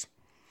antics.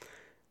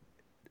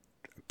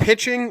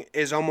 Pitching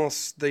is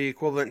almost the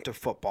equivalent to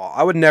football.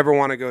 I would never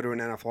want to go to an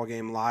NFL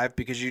game live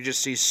because you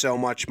just see so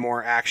much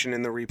more action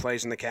in the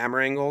replays and the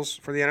camera angles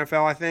for the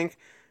NFL, I think.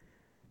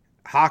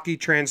 Hockey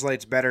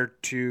translates better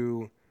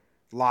to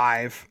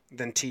live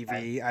than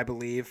TV, I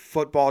believe.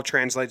 Football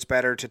translates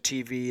better to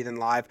TV than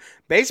live.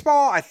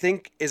 Baseball, I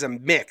think, is a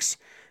mix.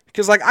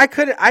 Because like I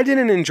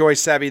didn't enjoy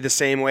Sevy the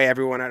same way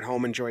everyone at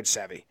home enjoyed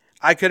Sevy.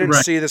 I couldn't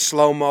see the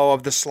slow-mo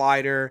of the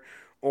slider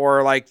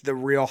or like the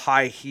real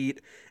high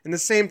heat. And the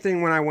same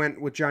thing when I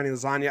went with Johnny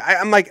Lasagna.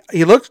 I'm like,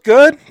 he looks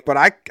good, but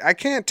I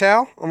can't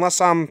tell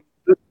unless I'm...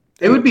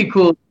 It would be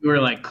cool if you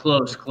were like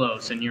close,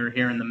 and you were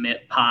hearing the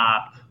mitt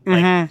pop,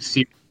 like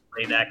seriously,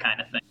 that kind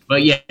of thing.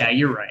 But yeah,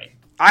 you're right.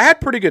 I had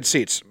pretty good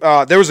seats.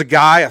 There was a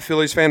guy, a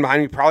Phillies fan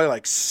behind me, probably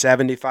like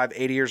 75,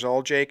 80 years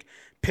old, Jake.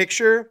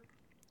 Picture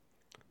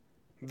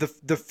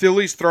the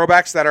Phillies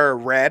throwbacks that are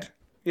red,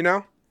 you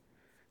know?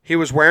 He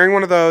was wearing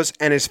one of those,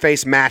 and his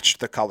face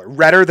matched the color.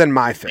 Redder than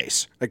my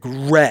face. Like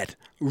red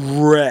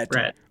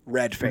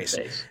face.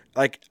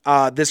 Like,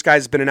 this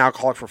guy's been an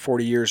alcoholic for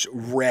 40 years.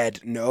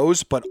 Red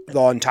nose, but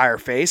the entire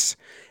face.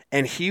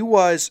 And he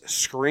was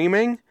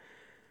screaming.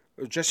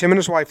 It was just him and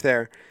his wife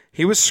there.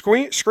 He was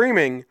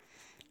screaming,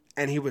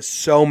 and he was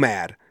so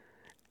mad.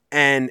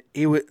 And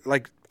he would,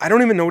 like, I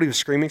don't even know what he was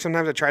screaming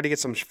sometimes. I tried to get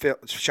some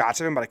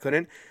shots of him, but I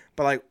couldn't.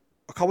 But, like,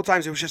 a couple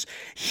times it was just,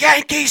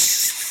 Yankees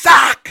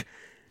suck!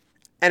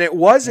 And it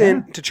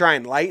wasn't to try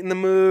and lighten the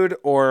mood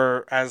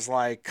or as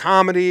like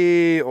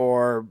comedy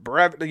or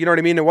you know what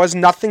I mean? There was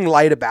nothing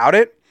light about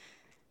it.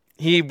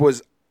 He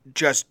was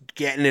just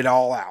getting it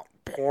all out,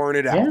 pouring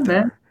it out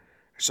there. Man.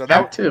 So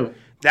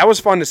that was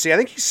fun to see. I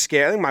think he's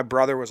scared. I think my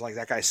brother was like,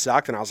 that guy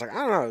sucked. And I was like, I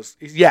don't know.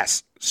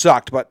 Yes,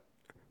 sucked, but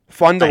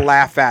fun to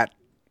laugh at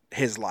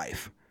his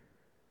life.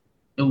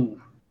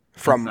 Ooh.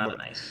 That's not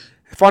nice.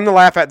 Fun to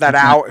laugh at that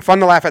hour. Fun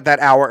to laugh at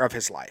that hour of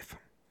his life.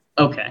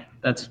 Okay,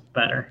 that's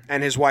better.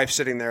 And his wife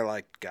sitting there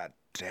like, God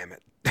damn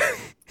it.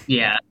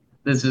 Yeah,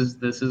 this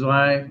is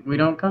why we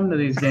don't come to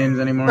these games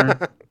anymore.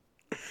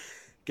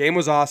 Game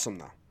was awesome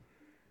though.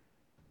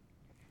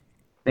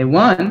 They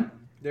won.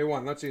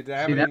 Let's see. Did I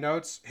have any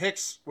notes?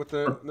 Hicks with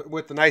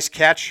the nice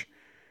catch.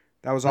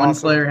 That was awesome. One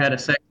player had a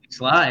sexy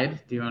slide.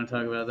 Do you want to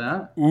talk about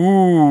that?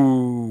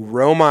 Ooh,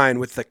 Romine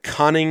with the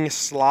cunning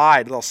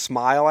slide. A little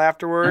smile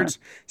afterwards.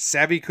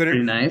 Sevy couldn't.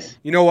 Pretty nice.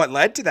 You know what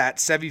led to that?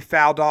 Sevy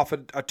fouled off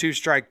a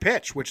two-strike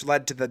pitch, which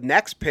led to the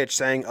next pitch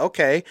saying,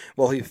 okay,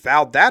 well, he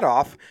fouled that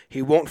off.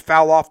 He won't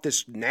foul off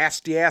this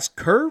nasty-ass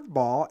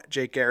curveball,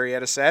 Jake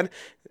Arrieta said.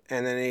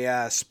 And then he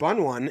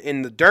spun one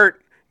in the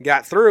dirt,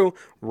 got through.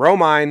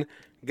 Romine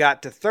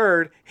got to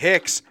third.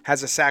 Hicks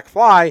has a sac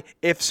fly.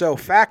 If so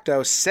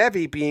facto,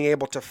 Sevy being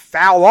able to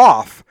foul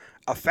off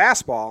a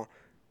fastball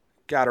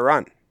got a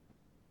run.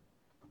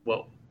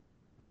 Whoa.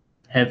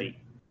 Heavy.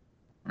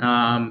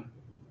 Warren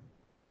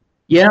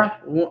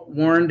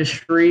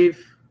DeShreve,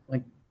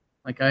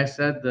 like I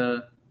said,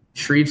 the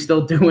Shreve's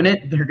still doing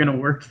it. They're going to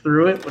work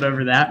through it,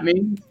 whatever that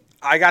means.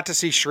 I got to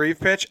see Shreve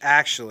pitch,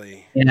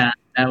 actually. Yeah,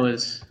 that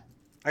was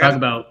talk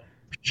about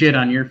shit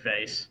on your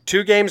face.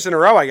 2 games in a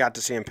row I got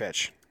to see him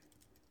pitch.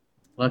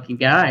 Lucky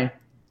guy.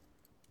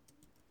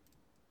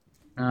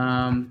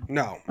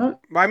 No.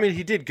 I mean,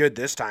 he did good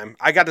this time.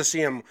 I got to see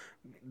him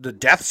the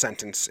death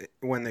sentence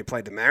when they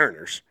played the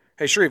Mariners.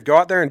 Hey, Shreve, go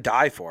out there and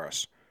die for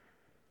us.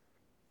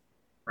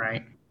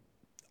 Right.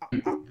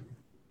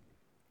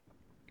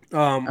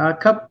 A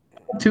couple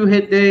 2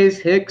 hit days.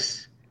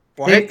 Hicks.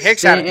 Well,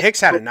 Hicks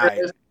had a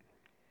night.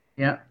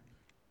 Yeah.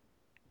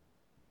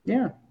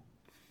 Yeah.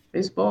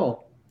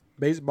 Baseball.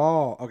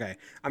 Okay.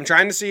 I'm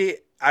trying to see.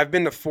 I've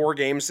been to 4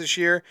 games this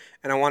year,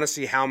 and I want to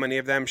see how many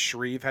of them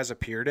Shreve has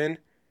appeared in.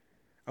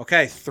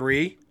 Okay,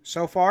 3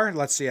 so far.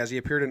 Let's see. Has he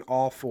appeared in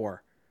all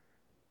 4?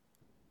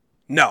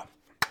 No.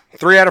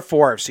 3 out of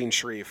 4 I've seen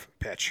Shreve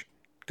pitch.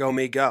 Go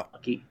me, go.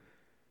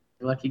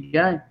 Lucky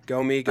guy.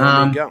 Go me,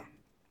 go me, go. All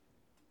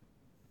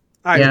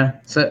right. Yeah,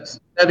 so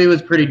Sevy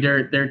was pretty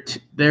dirt.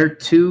 Their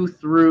 2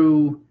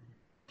 through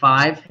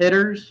 5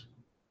 hitters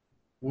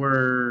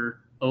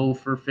were 0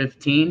 for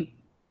 15,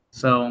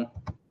 so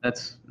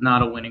that's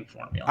not a winning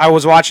formula. I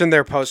was watching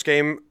their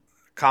post-game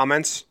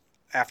comments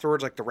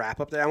afterwards, like the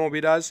wrap-up that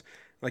MLB does.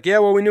 Like, yeah,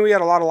 well, we knew he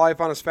had a lot of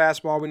life on his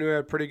fastball. We knew he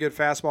had a pretty good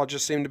fastball. It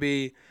just seemed to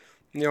be,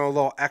 a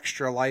little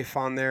extra life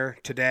on there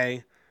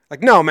today.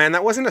 Like, no, man,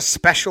 that wasn't a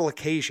special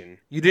occasion.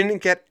 You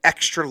didn't get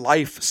extra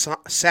life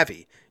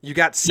Sevy. You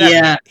got Sevy.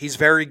 Yeah. He's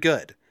very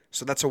good.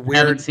 So that's a weird. I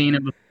haven't seen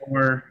it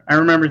before. I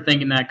remember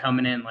thinking that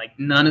coming in. Like,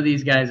 none of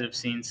these guys have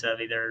seen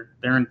Sevy.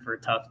 They're in for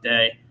a tough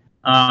day.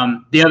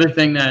 The other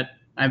thing that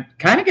I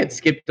kind of get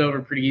skipped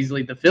over pretty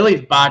easily, the Phillies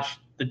botched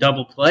the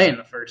double play in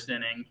the first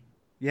inning.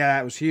 Yeah,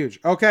 that was huge.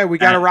 Okay, we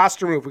got a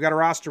roster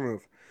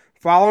move.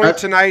 Following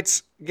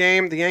tonight's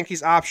game, the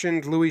Yankees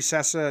optioned Luis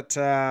Cessa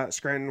to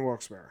Scranton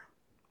Wilkes-Barre.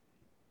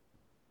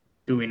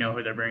 Do we know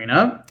who they're bringing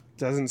up?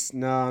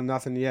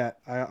 Nothing yet.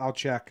 I'll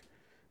check.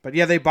 But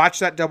yeah, they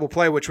botched that double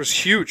play, which was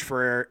huge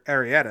for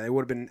Arrieta. They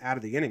would have been out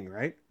of the inning,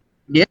 right?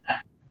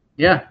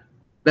 Yeah.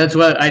 That's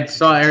what I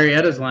saw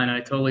Arrieta's line. I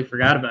totally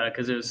forgot about it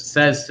because it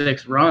says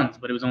 6 runs,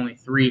 but it was only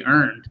 3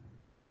 earned.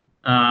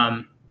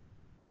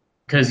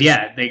 Because,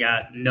 they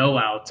got no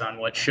outs on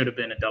what should have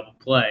been a double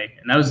play.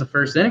 And that was the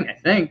first inning, I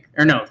think.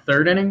 Or no,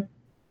 third inning.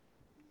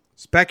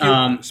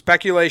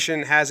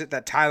 Speculation has it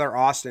that Tyler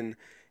Austin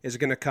is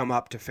going to come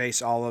up to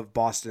face all of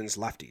Boston's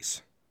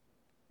lefties.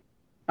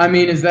 I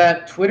mean, is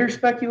that Twitter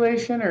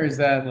speculation or is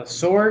that a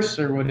source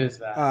or what is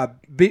that?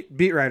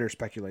 Beat writer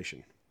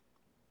speculation.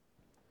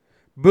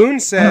 Boone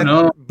said,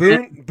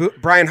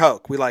 Brian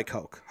Hoke, we like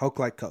Hoke. Hoke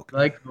like Coke.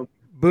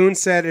 Boone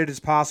said it is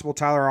possible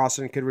Tyler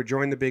Austin could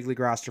rejoin the big league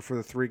roster for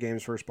the 3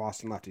 games versus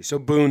Boston lefties. So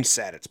Boone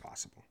said it's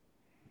possible.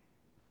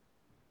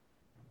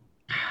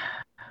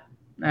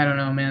 I don't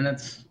know, man.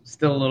 That's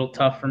still a little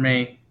tough for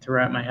me to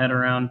wrap my head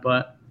around,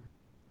 but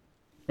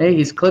hey,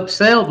 he's clipped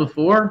Sale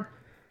before.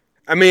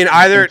 I mean,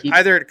 either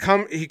it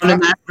come he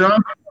comes.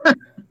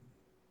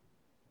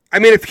 I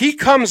mean, if he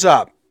comes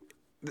up,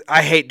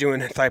 I hate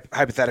doing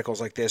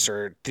hypotheticals like this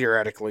or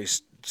theoretically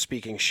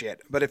speaking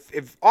shit. But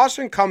if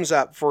Austin comes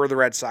up for the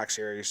Red Sox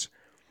series,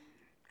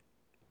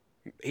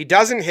 he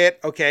doesn't hit.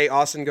 Okay,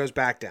 Austin goes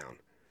back down.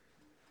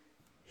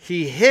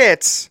 He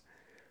hits.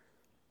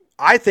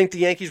 I think the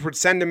Yankees would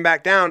send him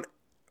back down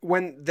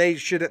when they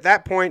should at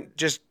that point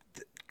just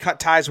cut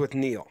ties with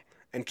Neil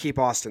and keep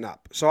Austin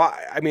up. So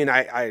I mean,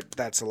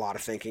 that's a lot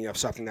of thinking of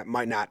something that we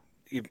might not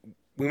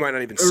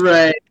even see.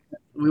 Right.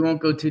 We won't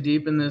go too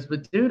deep in this,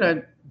 but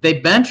dude, they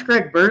benched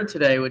Greg Bird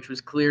today, which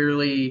was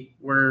clearly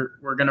we're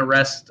going to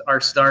rest our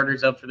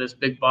starters up for this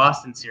big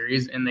Boston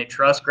series, and they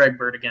trust Greg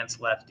Bird against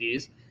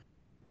lefties.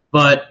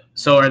 But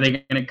so are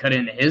they going to cut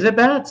into his at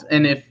bats?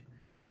 And if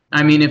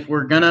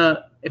we're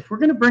gonna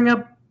bring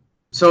up,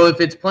 so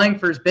if it's playing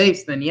first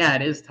base, then yeah,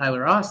 it is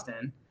Tyler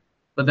Austin.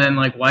 But then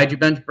why'd you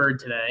bench Bird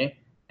today?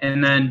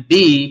 And then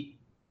B,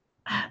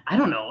 I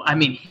don't know. I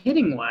mean,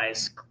 hitting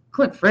wise,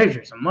 Clint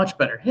Frazier's a much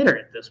better hitter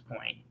at this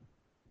point.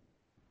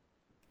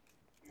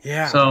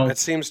 Yeah, so it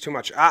seems too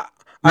much. I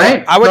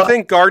would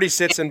think Gardy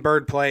sits and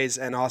Bird plays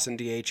and Austin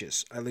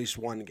DHs at least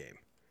one game.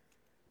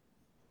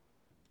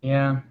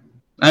 Yeah,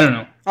 I don't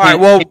know. All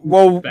right,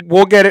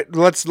 we'll get it.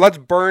 Let's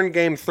burn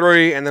game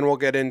 3 and then we'll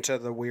get into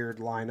the weird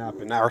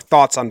lineup and our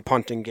thoughts on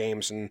punting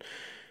games and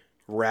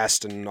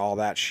rest and all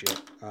that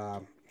shit.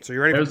 So you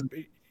ready? That was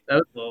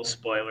a little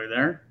spoiler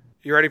there.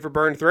 You ready for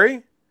burn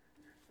 3?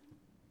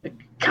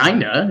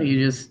 Kinda.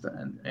 You just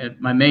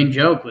my main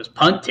joke was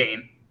punt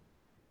team.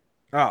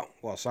 Oh,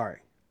 well, sorry.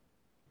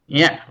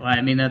 Yeah, well,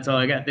 I mean, that's all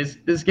I got.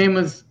 This game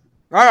was...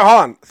 All right,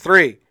 hold on.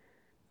 3,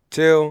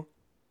 2,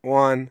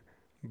 1,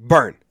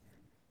 burn.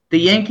 The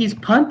Yankees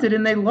punted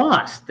and they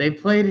lost. They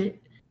played...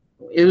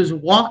 It was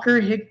Walker,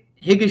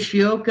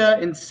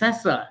 Higashioka, and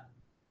Cessa.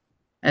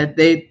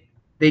 They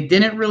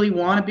didn't really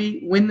want to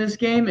win this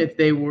game. If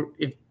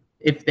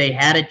they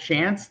had a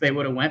chance, they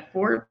would have went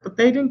for it, but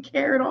they didn't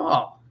care at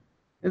all.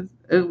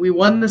 We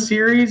won the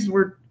series.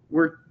 We're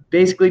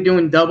basically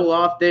doing double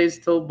off days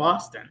till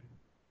Boston.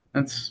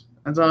 That's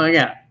all I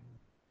got.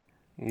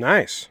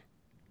 Nice.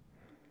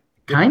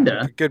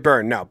 Kinda. Good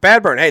burn. No,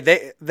 bad burn. Hey,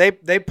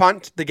 they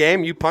punt the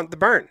game. You punt the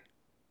burn.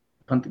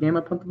 Punt the game,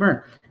 I punt the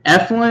burn.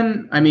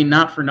 Eflin, I mean,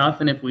 not for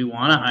nothing if we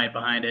want to hide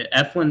behind it.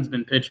 Eflin's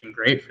been pitching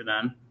great for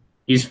them.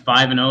 He's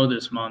 5-0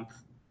 this month,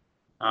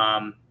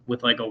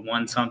 with like a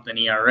 1-something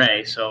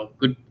ERA. So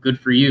good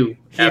for you.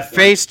 He Eflin.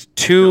 faced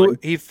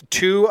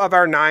two of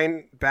our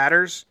 9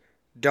 batters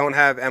don't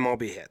have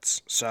MLB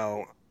hits.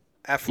 So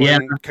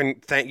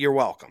Eflin, you're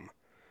welcome.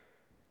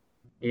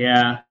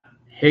 Yeah,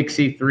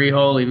 Hicksy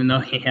 3-hole, even though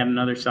he had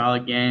another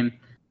solid game.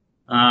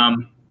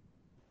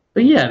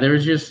 But yeah, there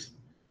was just.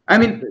 I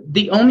mean,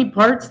 the only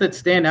parts that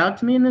stand out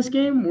to me in this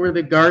game were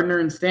the Gardner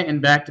and Stanton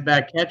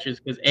back-to-back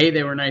catches because, A,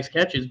 they were nice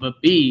catches, but,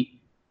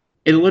 B,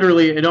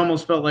 it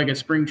almost felt like a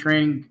spring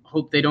training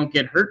hope they don't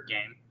get hurt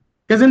game.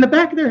 Because in the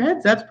back of their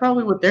heads, that's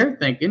probably what they're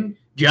thinking.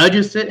 Judge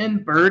is sitting,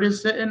 Bird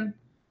is sitting.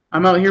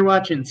 I'm out here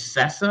watching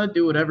Sessa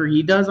do whatever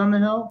he does on the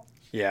hill.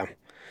 Yeah.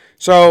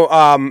 So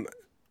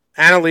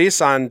Annalise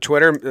on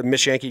Twitter,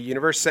 Miss Yankee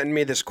Universe, sent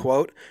me this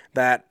quote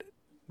that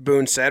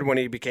Boone said when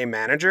he became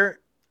manager.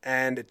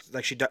 And it's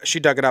like she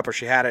dug it up or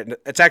she had it. And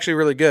it's actually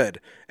really good,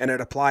 and it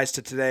applies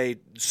to today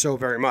so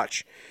very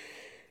much.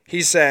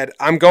 He said,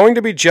 "I'm going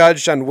to be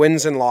judged on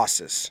wins and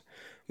losses.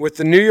 With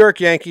the New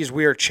York Yankees,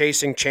 we are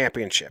chasing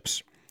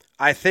championships.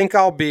 I think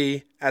I'll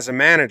be, as a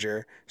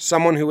manager,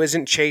 someone who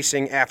isn't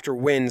chasing after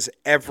wins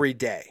every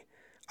day.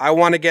 I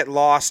want to get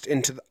lost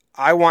into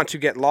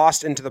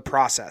the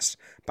process.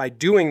 By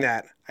doing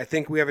that, I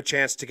think we have a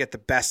chance to get the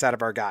best out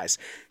of our guys."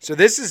 So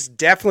this is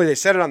definitely, they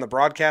said it on the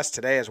broadcast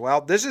today as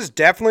well, this is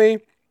definitely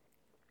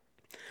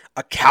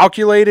a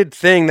calculated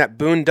thing that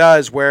Boone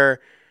does where,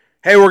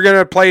 hey, we're going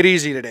to play it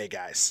easy today,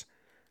 guys.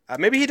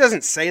 Maybe he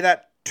doesn't say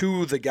that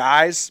to the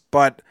guys,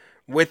 but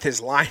with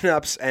his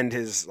lineups and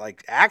his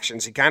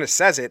actions, he kind of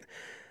says it.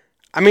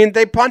 I mean,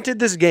 they punted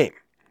this game.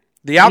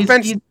 The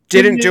offense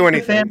didn't do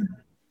anything.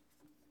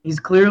 He's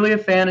clearly a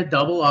fan of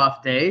double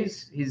off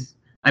days.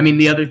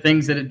 The other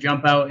things that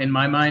jump out in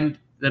my mind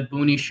that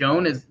Boone's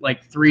shown is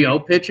like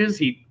 3-0 pitches.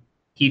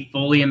 He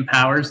fully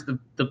empowers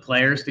the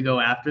players to go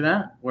after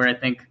that, where I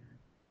think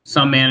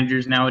some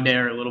managers nowadays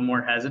are a little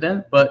more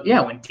hesitant. But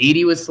yeah, when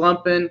Didi was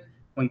slumping,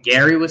 when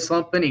Gary was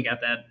slumping, he got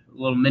that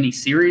little mini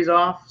series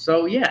off.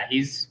 So yeah,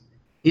 he's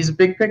a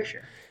big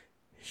picture.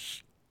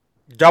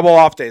 Double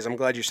off days. I'm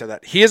glad you said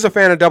that. He is a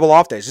fan of double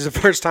off days. This is the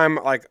first time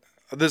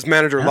this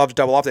manager loves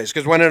double off days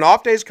because when an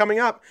off day is coming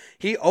up,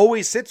 he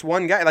always sits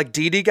one guy. Like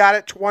Didi got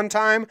it one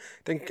time.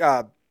 I think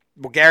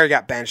Gary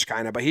got benched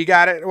kind of, but he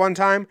got it one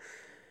time.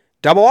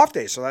 Double off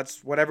days, so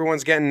that's what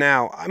everyone's getting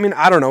now. I mean,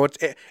 I don't know.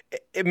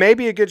 It may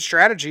be a good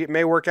strategy. It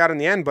may work out in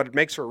the end, but it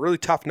makes for a really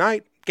tough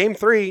night. Game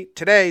 3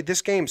 today,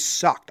 this game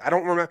sucked. I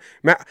don't remember.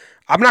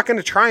 I'm not going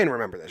to try and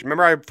remember this.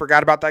 Remember I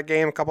forgot about that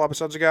game a couple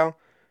episodes ago?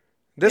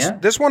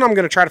 This one I'm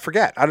going to try to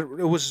forget.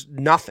 It was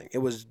nothing. It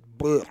was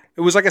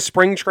like a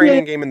spring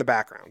training game in the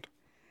background.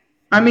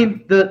 I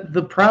mean,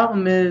 the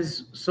problem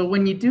is, so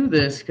when you do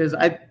this, because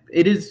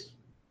it is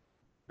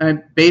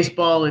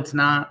baseball, it's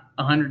not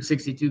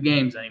 162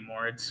 games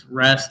anymore. It's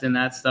rest, and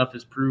that stuff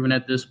is proven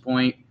at this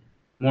point.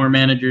 More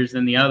managers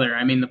than the other.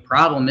 I mean, the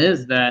problem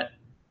is that,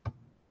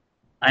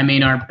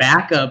 our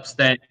backups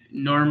that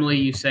normally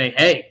you say,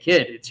 hey,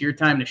 kid, it's your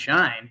time to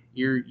shine.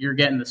 You're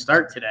getting the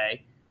start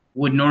today,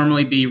 would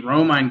normally be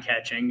Romine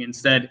catching.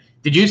 Instead,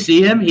 did you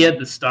see him? He had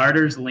the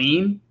starter's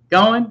lean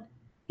going.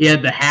 He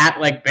had the hat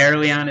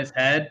barely on his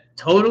head.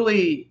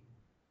 Totally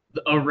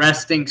a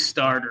resting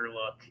starter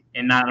look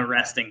and not a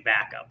resting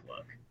backup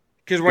look.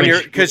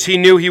 Because he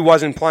knew he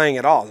wasn't playing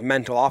at all. It was a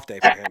mental off day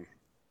for him.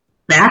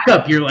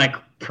 Backup, you're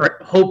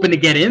hoping to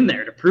get in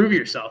there to prove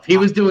yourself. He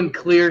was doing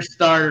clear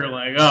starter,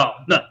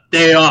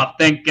 day off,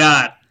 thank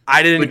God.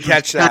 I didn't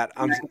catch that.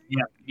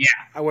 Yeah.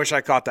 I wish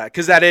I caught that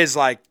because that is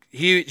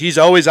he's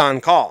always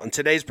on call, and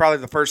today's probably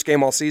the first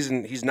game all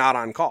season he's not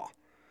on call.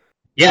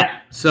 Yeah,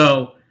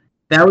 so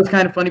that was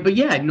kind of funny, but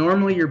yeah,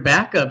 normally your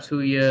backups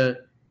who you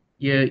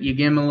give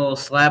them a little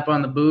slap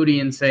on the booty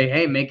and say,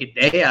 hey, make a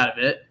day out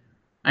of it.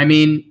 I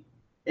mean,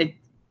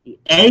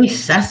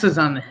 Sessa's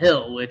on the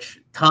hill, which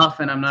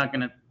tough, and I'm not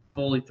going to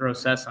fully throw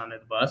Sessa under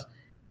the bus.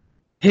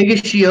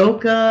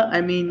 Higashioka,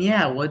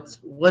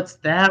 what's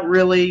that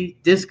really?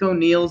 Disco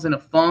Neal's in a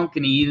funk,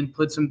 and he even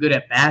put some good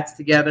at-bats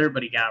together,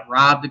 but he got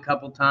robbed a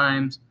couple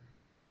times.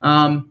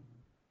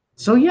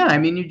 So,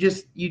 yeah, you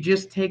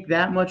just take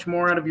that much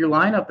more out of your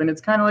lineup, and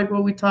it's kind of like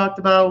what we talked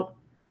about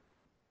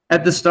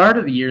at the start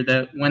of the year,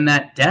 that when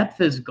that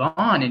depth is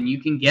gone and you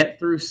can get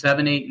through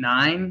 7, 8,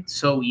 9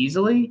 so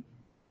easily,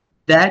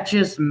 that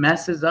just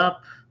messes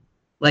up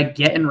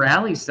getting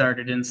rallies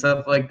started and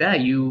stuff like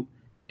that.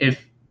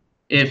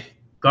 If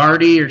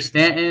Gardy or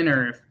Stanton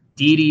or if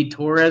Didi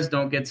Torres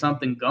don't get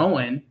something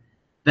going,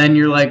 then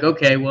you're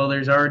okay, well,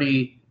 there's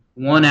already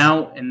one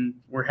out and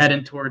we're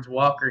heading towards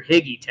Walker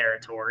Higgy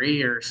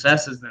territory, or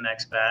Sessa's the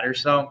next batter.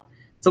 So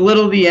it's a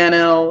little the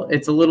NL.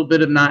 It's a little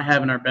bit of not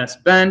having our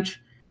best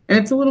bench. And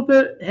it's a little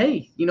bit,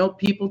 hey,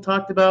 people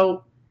talked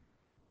about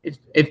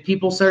if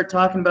people start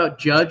talking about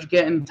Judge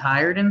getting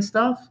tired and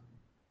stuff,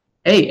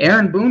 hey,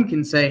 Aaron Boone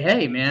can say,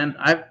 hey, man,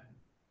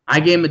 I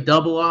gave him a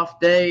double off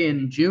day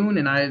in June,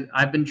 and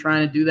I've been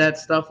trying to do that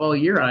stuff all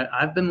year.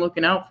 I've been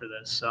looking out for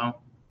this. So,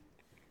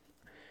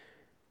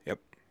 yep.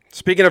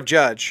 Speaking of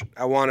Judge,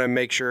 I want to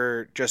make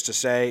sure just to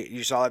say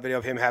you saw that video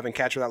of him having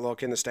catch with that little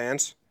kid in the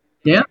stands.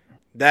 Yeah,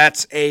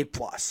 that's A+.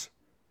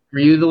 Were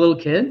you the little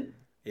kid?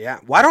 Yeah.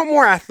 Why don't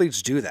more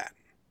athletes do that?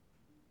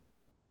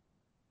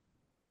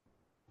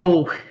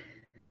 Oh,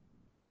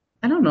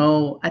 I don't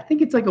know. I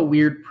think it's like a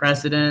weird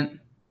precedent.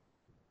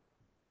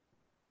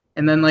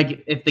 And then,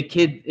 like,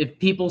 if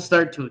people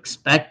start to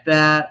expect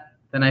that,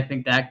 then I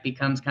think that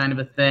becomes kind of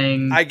a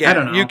thing. I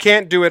don't know. You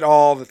can't do it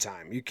all the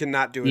time. You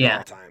cannot do it all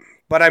the time.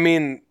 But I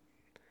mean,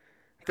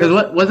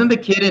 because wasn't the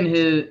kid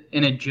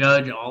in a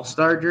Judge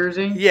All-Star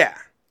jersey? Yeah,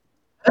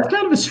 that's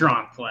kind of a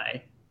strong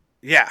play.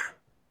 Yeah,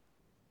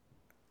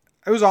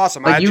 it was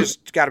awesome. Like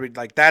just got to be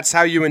like, that's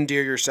how you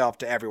endear yourself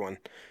to everyone.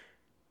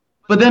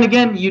 But then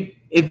again,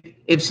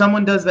 if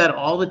someone does that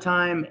all the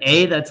time,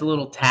 that's a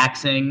little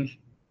taxing.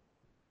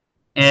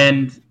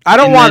 And I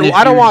don't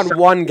want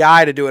one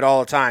guy to do it all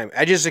the time.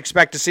 I just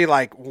expect to see,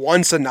 like,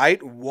 once a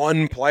night,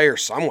 one player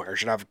somewhere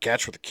should have a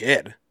catch with a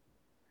kid.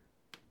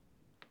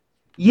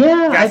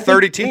 Yeah, you got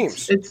 30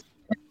 teams. It's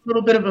a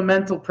little bit of a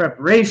mental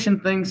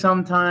preparation thing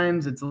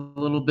sometimes. It's a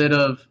little bit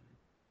of,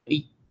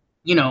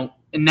 and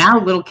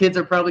now little kids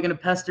are probably going to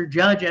pester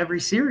Judge every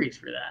series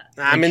for that.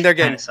 I mean, they're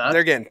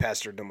getting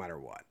pestered no matter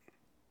what.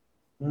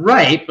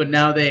 Right, but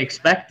now they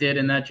expect it,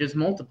 and that just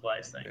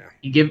multiplies things.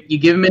 Yeah. You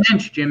give them an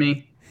inch,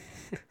 Jimmy.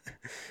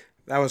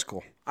 That was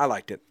cool. I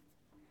liked it.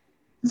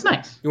 It's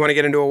nice. You want to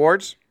get into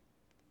awards?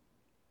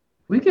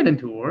 We get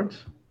into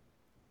awards.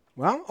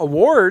 Well,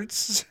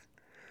 awards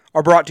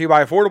are brought to you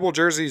by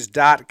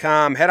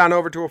AffordableJerseys.com. Head on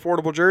over to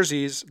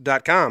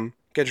AffordableJerseys.com.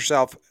 Get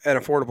yourself an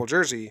affordable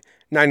jersey,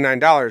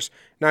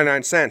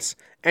 $99.99.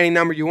 Any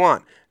number you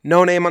want.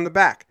 No name on the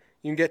back.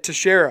 You can get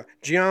Teixeira,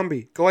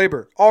 Giambi,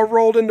 Glaber, all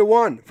rolled into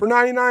one for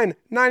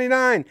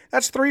 $99.99.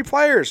 That's 3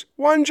 players,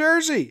 1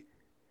 jersey.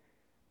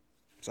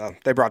 So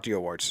they brought you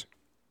awards.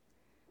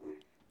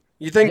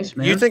 You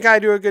think I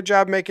do a good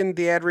job making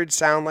the ad reads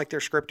sound like they're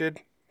scripted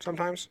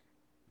sometimes?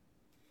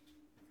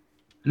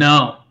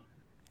 No.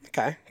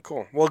 Okay,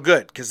 cool. Well,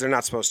 good, because they're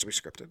not supposed to be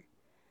scripted.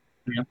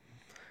 Yeah.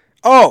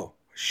 Oh,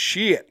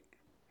 shit.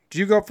 Do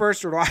you go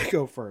first or do I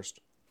go first?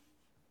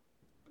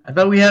 I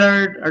thought we had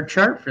our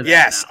chart for that.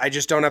 Yes, now. I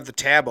just don't have the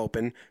tab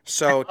open.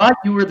 So I thought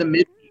you were the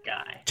midweek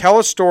guy. Tell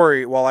a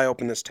story while I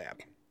open this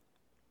tab.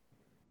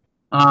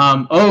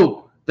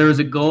 There was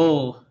a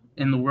goal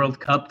in the World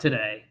Cup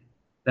today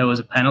that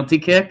was a penalty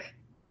kick.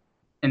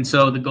 And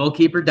so the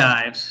goalkeeper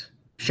dives,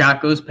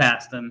 shot goes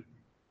past him,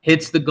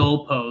 hits the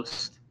goal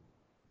post.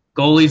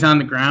 Goalie's on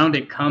the ground,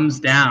 it comes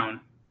down,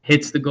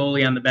 hits the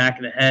goalie on the back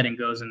of the head and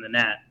goes in the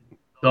net.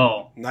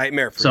 Goal.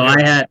 Nightmare for you.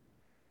 So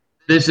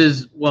this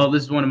is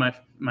one of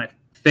my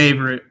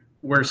favorite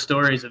worst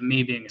stories of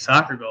me being a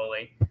soccer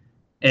goalie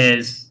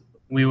is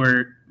we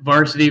were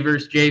varsity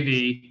versus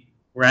JV.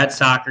 We're at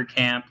soccer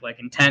camp, like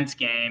intense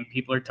game.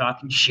 People are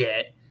talking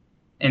shit.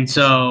 And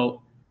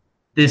so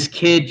this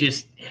kid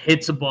just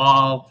hits a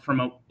ball from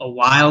a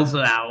whiles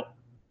out,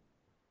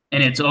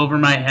 and it's over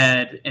my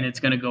head, and it's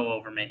going to go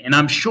over me. And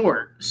I'm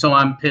short, so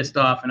I'm pissed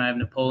off, and I have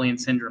Napoleon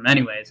syndrome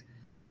anyways.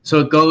 So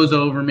it goes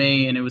over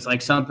me, and it was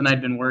like something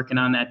I'd been working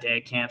on that day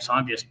at camp, so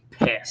I'm just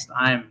pissed.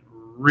 I'm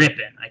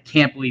ripping. I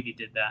can't believe he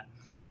did that.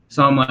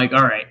 So I'm like,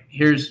 all right,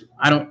 here's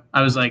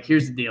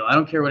the deal. I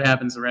don't care what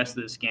happens the rest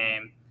of this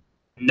game.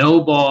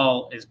 No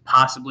ball is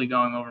possibly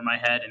going over my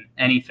head in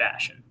any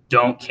fashion.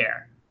 Don't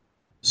care.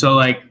 So,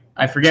 like,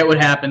 I forget what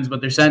happens, but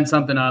they're setting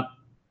something up.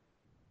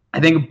 I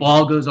think a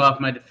ball goes off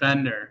my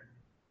defender,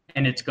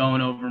 and it's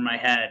going over my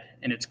head,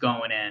 and it's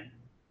going in.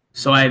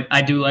 So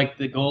I do, like,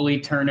 the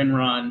goalie turn and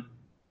run,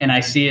 and I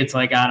see it's,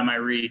 like, out of my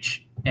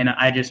reach, and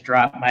I just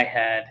drop my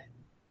head.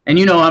 And,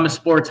 I'm a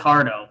sports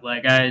hardo.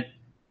 Like,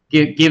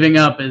 giving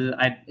up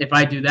if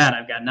I do that,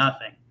 I've got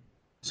nothing.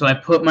 So I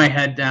put my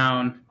head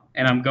down,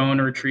 and I'm going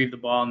to retrieve the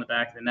ball in the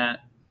back of the net.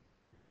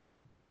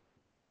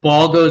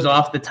 Ball goes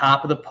off the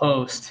top of the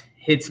post,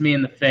 hits me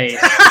in the face.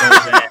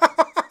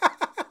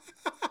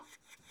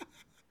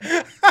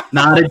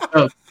 Not a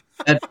joke.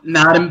 That's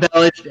not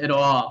embellished at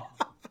all.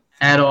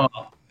 At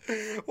all.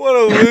 What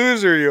a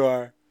loser you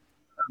are.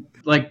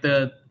 Like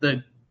the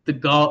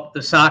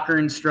soccer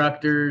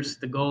instructors,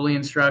 the goalie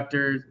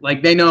instructors,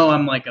 like they know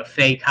I'm like a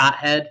fake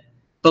hothead,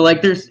 but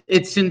like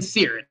it's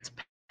sincere. It's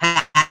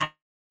passion.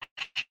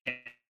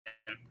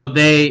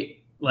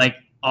 They like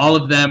all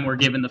of them were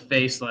given the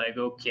face like,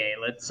 okay,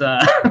 let's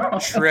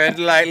tread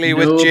lightly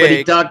with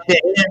Jake. Talk to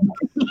him.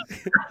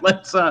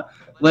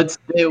 let's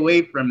stay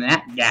away from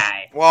that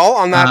guy. Well,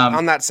 on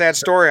that sad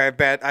story, I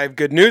bet I have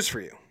good news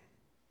for you.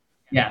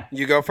 Yeah.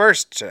 You go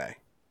first today.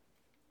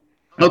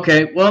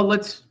 Okay, well,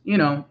 let's,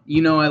 I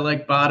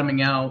like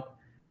bottoming out.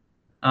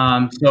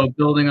 So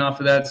building off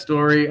of that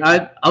story,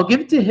 I'll give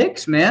it to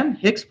Hicks, man.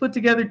 Hicks put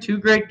together 2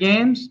 great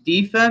games,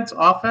 defense,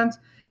 offense.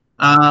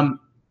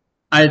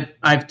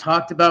 I've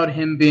talked about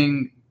him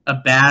being a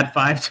bad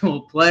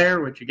 5-tool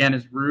player, which again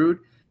is rude,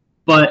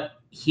 but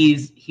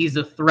he's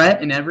a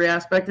threat in every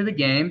aspect of the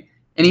game.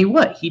 And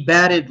he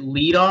batted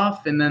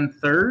leadoff and then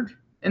third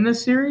in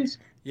this series.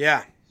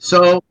 Yeah.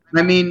 So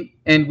I mean,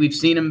 and we've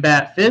seen him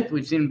bat fifth,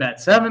 we've seen him bat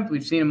seventh,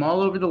 we've seen him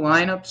all over the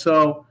lineup.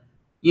 So,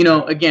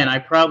 again, I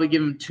probably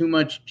give him too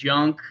much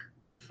junk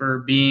for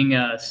being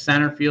a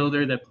center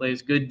fielder that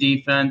plays good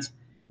defense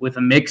with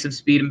a mix of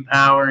speed and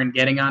power and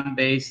getting on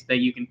base that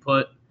you can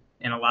put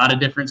in a lot of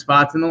different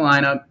spots in the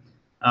lineup.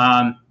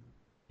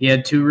 He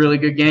had 2 really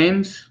good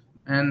games,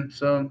 and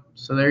so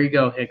there you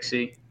go,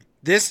 Hicksy.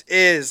 This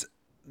is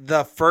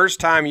the first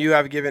time you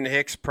have given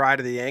Hicks pride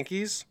of the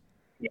Yankees.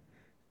 Yeah.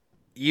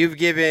 You've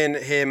given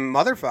him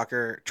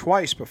motherfucker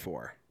twice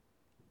before.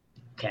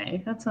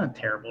 Okay, that's not a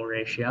terrible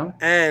ratio.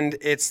 And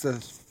it's the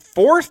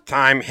 4th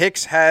time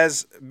Hicks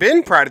has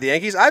been pride of the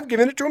Yankees. I've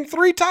given it to him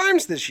 3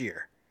 times this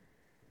year.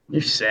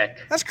 You're sick.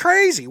 That's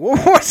crazy. Well,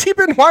 what's he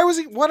been? Why was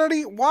he? Why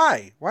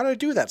did I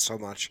do that so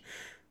much?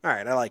 All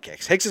right, I like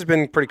Hicks. Hicks has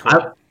been pretty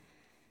cool.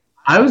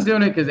 I was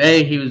doing it because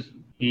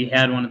he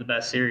had one of the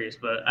best series,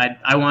 but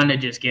I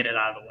wanted to just get it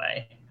out of the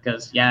way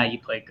because you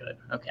played good.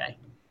 Okay.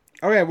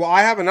 Okay. Well,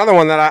 I have another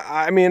one that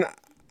I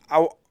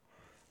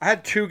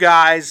had 2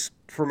 guys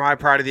for my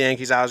pride of the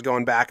Yankees. I was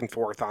going back and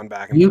forth on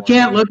back and forth. You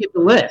can't look at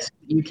the list.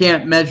 You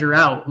can't measure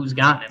out who's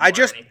gotten it. I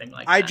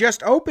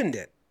just opened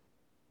it.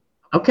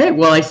 Okay,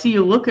 well, I see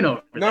you looking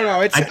over. No,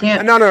 I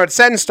can't. No, it's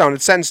set in stone.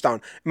 It's set in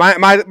stone. My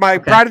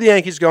pride of the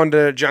Yankees going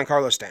to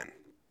Giancarlo Stanton.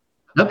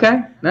 Okay,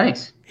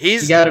 nice. He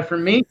got it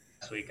from me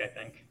last week, I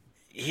think.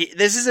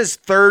 This is his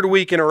 3rd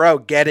week in a row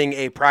getting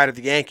a pride of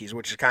the Yankees,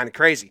 which is kind of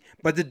crazy.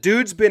 But the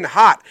dude's been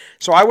hot.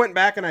 So I went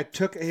back and I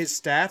took his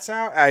stats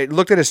out. I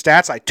looked at his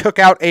stats. I took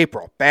out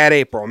April. Bad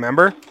April,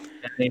 remember?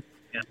 Yeah.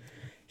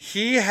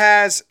 He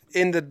has,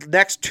 in the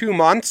next 2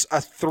 months, a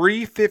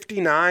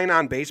 359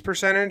 on base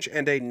percentage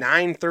and a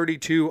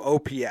 932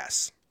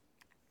 OPS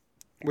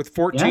with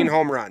 14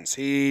 home runs.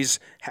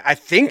 I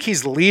think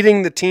he's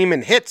leading the team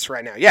in hits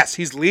right now. Yes,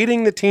 he's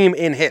leading the team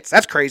in hits.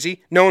 That's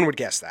crazy. No one would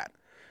guess that.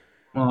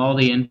 Well, all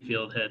the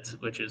infield hits,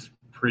 which is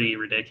pretty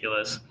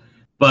ridiculous.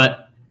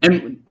 But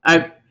the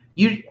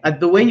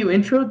way you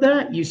introed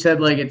that, you said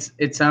like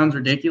it sounds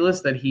ridiculous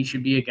that he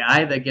should be a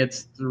guy that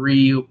gets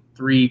three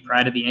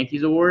Pride of the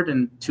Yankees award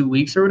in 2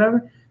 weeks or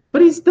whatever.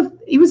 But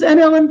he was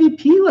NL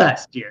MVP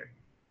last year,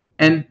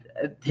 and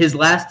his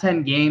last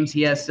 10 games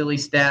he has silly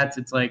stats.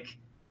 It's like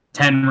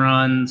 10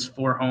 runs,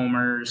 4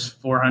 homers,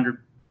 400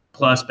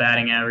 plus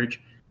batting average.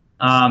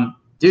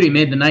 Dude, he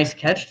made the nice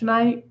catch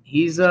tonight.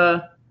 He's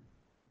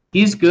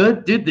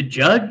good, dude.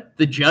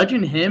 The judge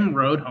and him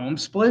road home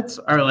splits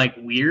are like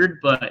weird,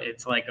 but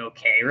it's like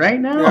okay right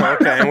now. Yeah,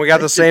 okay, and we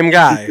got the same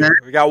guy.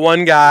 We got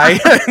one guy.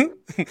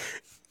 It'd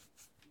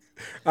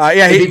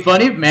be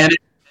funny if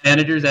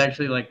managers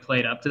actually like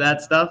played up to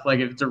that stuff. Like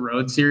if it's a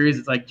road series,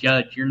 it's like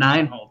Judge, you're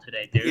 9-hole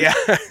today, dude. Yeah,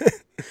 I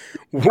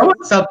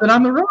want something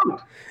on the road.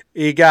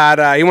 He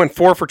went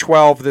 4 for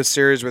 12 this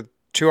series with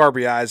 2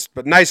 RBIs,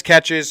 but nice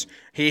catches.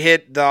 He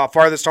hit the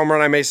farthest home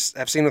run I may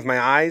have seen with my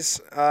eyes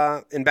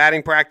in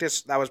batting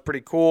practice. That was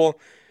pretty cool.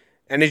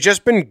 And he's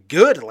just been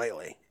good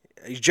lately.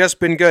 He's just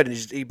been good.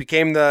 He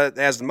became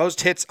has the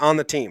most hits on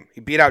the team.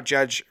 He beat out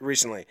Judge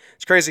recently.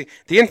 It's crazy.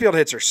 The infield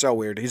hits are so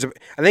weird.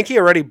 I think he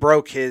already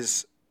broke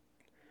his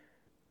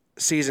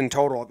season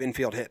total of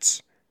infield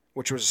hits,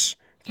 which was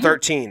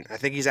 13. I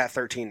think he's at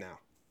 13 now.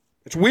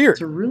 It's weird.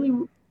 It's a really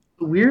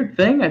weird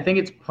thing. I think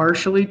it's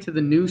partially to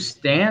the new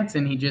stance,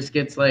 and he just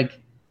gets like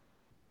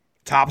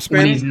topspin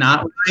when he's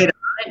not right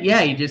on it.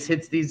 Yeah, he just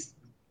hits these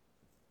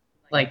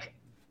like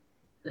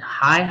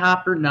high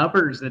hopper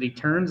numbers that he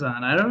turns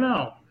on. I don't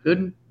know.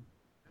 Good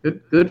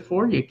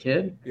for you,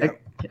 kid.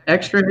 Yep.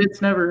 Extra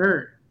hits never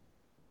hurt.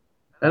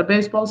 Is that a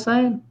baseball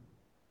saying?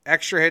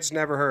 Extra hits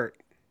never hurt.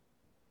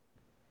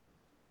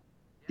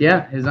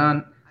 Yeah,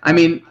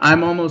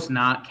 I'm almost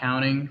not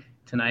counting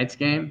tonight's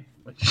game,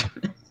 which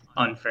is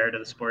unfair to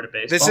the sport of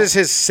baseball. This is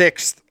his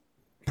 6th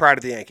Pride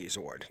of the Yankees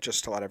award,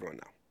 just to let everyone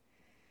know.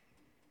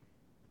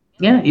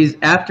 Yeah, he's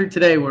after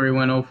today where he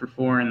went 0 for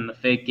 4 in the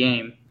fake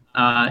game,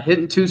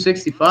 hitting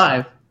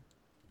 265.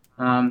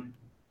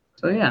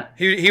 So yeah,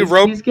 he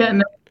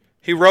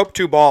roped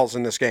 2 balls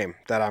in this game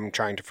that I'm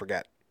trying to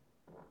forget.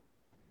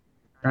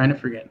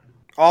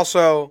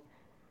 Also,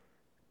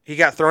 he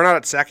got thrown out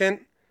at second,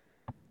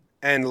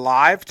 and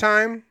live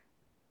time.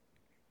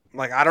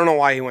 Like I don't know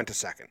why he went to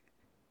second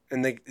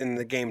in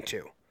the game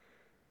 2.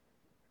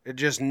 It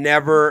just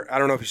never. I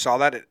don't know if you saw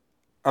that.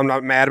 I'm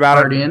not mad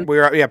about partying. It. We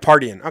were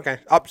partying. Okay,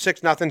 up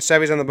 6-0.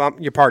 Sevy's on the bump.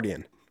 You're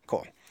partying.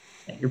 Cool.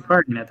 Yeah, you're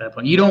partying at that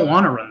point. You don't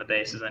want to run the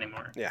bases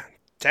anymore. Yeah.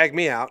 Tag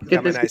me out.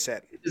 Got my nice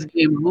hit. This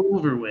game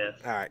over with.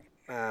 All right.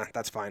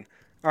 That's fine.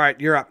 All right,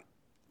 you're up.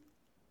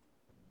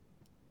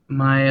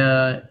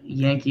 My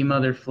Yankee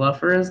mother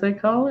fluffer, as they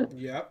call it.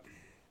 Yep.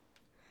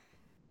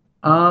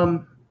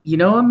 You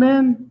know what,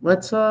 man?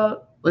 Let's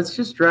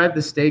just drive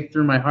the stake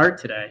through my heart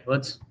today.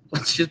 Let's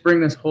just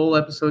bring this whole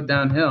episode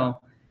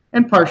downhill.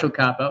 And partial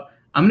cop out.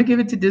 I'm gonna give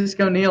it to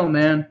Disco Neal,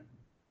 man.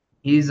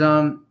 he's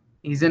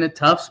in a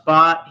tough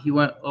spot. He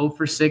went 0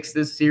 for 6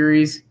 this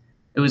series.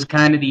 It was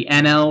kind of the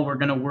NL, we're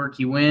going to work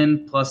you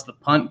in, plus the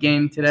punt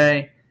game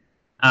today.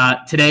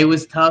 Today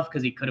was tough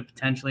because he could have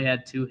potentially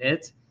had 2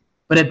 hits.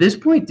 But at this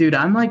point, dude,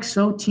 I'm like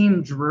so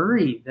team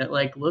Drury that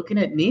like looking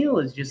at Neil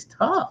is just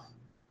tough.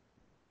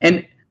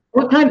 And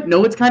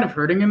what's kind of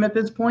hurting him at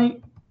this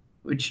point,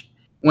 which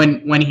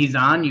when he's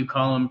on, you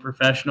call him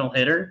professional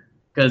hitter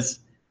because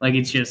like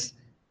it's just,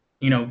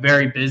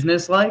 very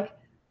business-like.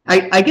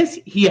 I guess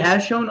he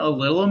has shown a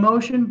little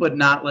emotion, but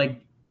not like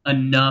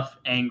enough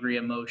angry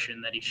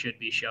emotion that he should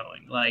be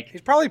showing. Like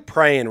he's probably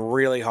praying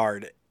really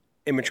hard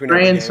in between.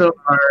 Praying so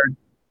hard.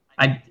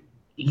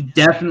 He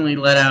definitely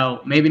let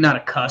out maybe not a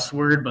cuss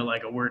word, but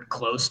like a word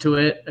close to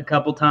it a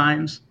couple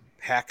times.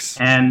 Hex.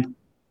 And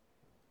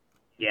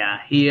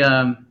yeah, he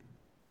I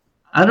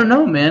don't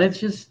know, man. It's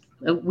just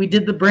we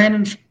did the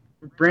Brandon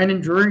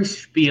Drury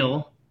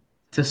spiel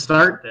to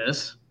start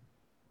this.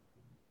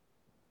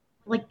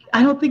 Like,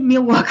 I don't think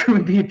Neil Walker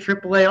would be a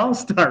AAA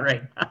All-Star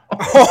right now.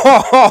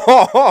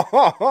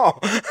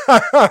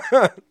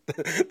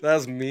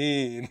 That's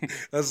mean.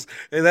 That's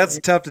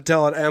tough to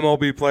tell an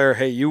MLB player,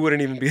 hey, you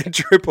wouldn't even be a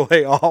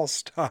AAA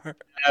All-Star.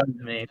 That was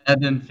mean. That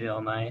didn't feel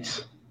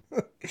nice.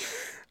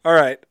 All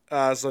right.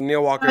 So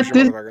Neil Walker's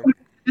your motherfucker.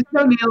 Just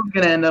know Neil's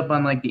going to end up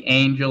on, like, the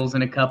Angels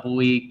in a couple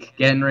weeks,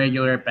 getting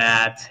regular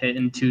at-bats,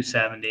 hitting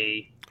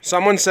 270.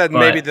 Someone said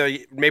maybe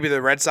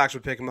the Red Sox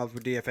would pick him up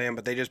for DFA,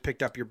 but they just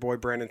picked up your boy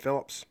Brandon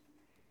Phillips.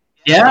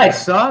 Yeah, I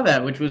saw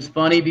that, which was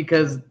funny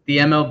because the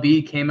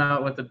MLB came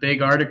out with a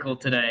big article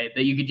today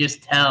that you could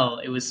just tell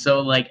it was so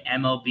like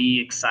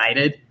MLB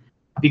excited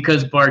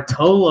because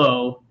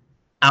Bartolo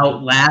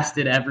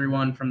outlasted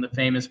everyone from the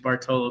famous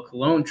Bartolo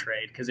Colon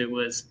trade because it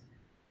was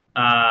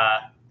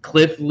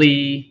Cliff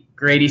Lee,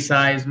 Grady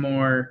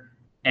Sizemore,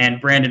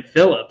 and Brandon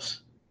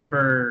Phillips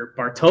for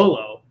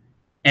Bartolo.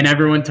 And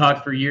everyone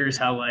talked for years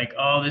how, like,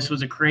 oh, this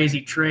was a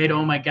crazy trade.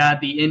 Oh, my God,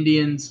 the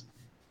Indians,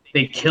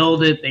 they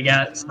killed it. They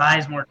got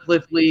Sizemore,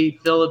 Cliff Lee,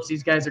 Phillips.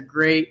 These guys are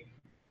great.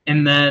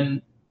 And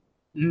then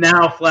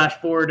now flash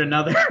forward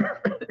another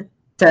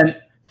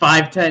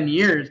 10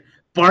 years.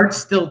 Bart's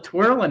still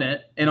twirling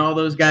it, and all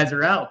those guys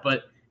are out.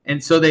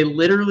 And so they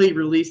literally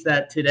released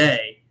that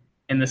today,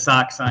 and the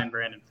Sox signed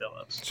Brandon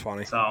Phillips. It's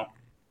funny. So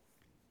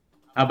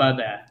how about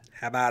that?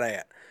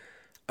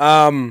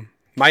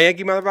 My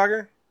Yankee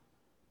motherfucker?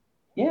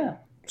 Yeah.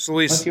 So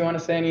Luis, unless you want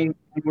to say any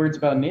words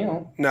about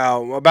Neil.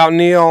 No, about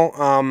Neil,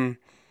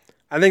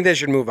 I think they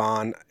should move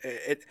on.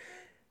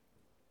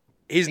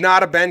 He's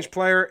not a bench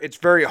player. It's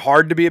very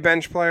hard to be a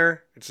bench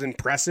player. It's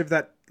impressive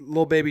that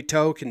little baby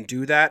toe can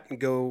do that and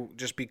go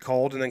just be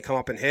cold and then come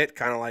up and hit,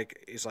 kind of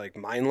like he's like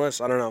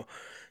mindless. I don't know.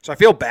 So I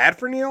feel bad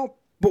for Neil,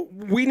 but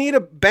we need a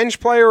bench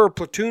player or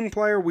platoon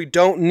player. We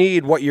don't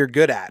need what you're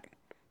good at.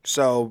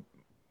 So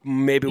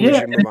maybe we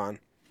should move on.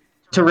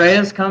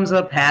 Torreyes comes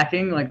up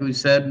hacking, like we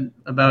said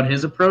about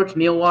his approach.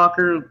 Neil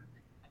Walker,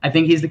 I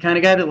think he's the kind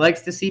of guy that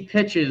likes to see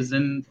pitches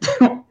and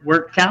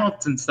work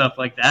counts and stuff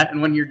like that.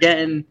 And when you're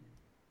getting,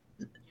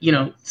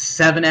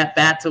 7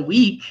 at-bats a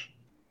week.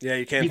 Yeah,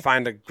 you can't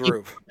find a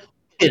groove.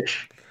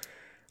 Pitch.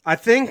 I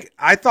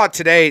thought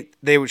today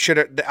they should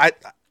have.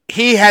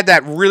 He had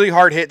that really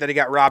hard hit that he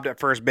got robbed at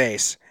first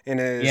base in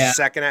his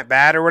second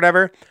at-bat or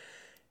whatever.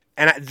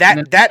 And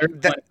that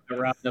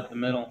wrapped up the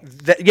middle.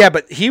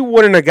 But he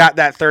wouldn't have got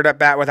that third at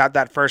bat without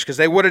that first because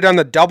they would have done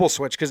the double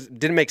switch because it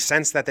didn't make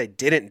sense that they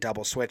didn't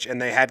double switch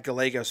and they had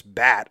Gallegos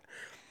bat.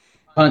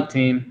 Punt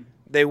team.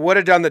 They would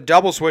have done the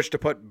double switch to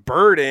put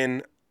Bird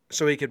in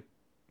so he could,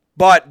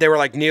 but they were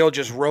like, Neil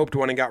just roped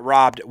one and got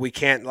robbed. We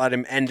can't let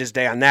him end his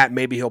day on that.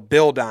 Maybe he'll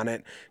build on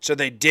it. So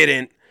they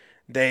didn't.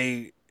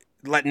 They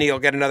let Neil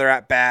get another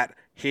at bat.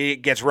 He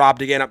gets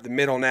robbed again up the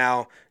middle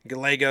now.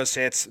 Gallegos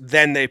hits.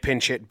 Then they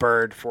pinch hit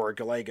Bird for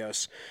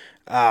Gallegos.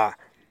 So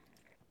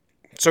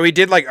he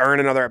did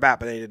earn another at bat,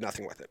 but they did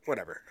nothing with it.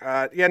 Whatever.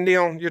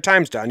 Neil, your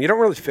time's done. You don't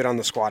really fit on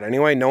the squad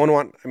anyway. We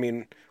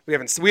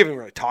haven't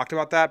really talked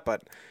about that,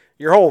 but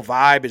your whole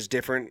vibe is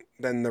different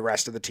than the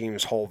rest of the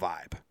team's whole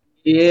vibe.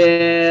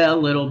 Yeah, a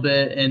little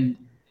bit, and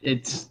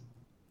it's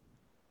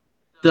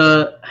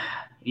That's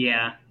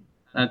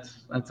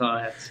all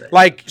I have to say.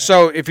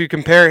 So if you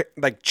compare,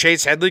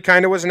 Chase Headley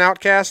kind of was an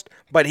outcast,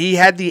 but he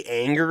had the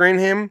anger in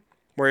him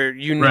where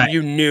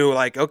you knew,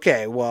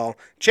 okay, well,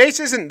 Chase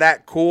isn't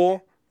that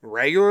cool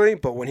regularly,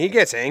 but when he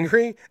gets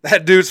angry,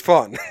 that dude's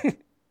fun.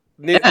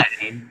 Neil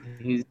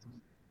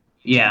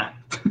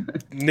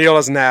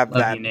doesn't have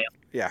that. You, Neil.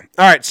 Yeah.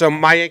 All right, so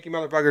my Yankee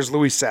motherfucker is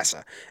Luis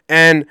Cessa.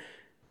 And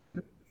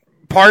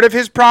part of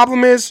his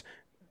problem is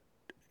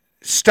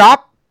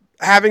stop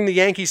having the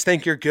Yankees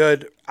think you're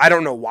good. I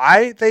don't know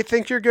why they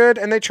think you're good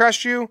and they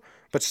trust you,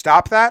 but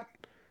stop that.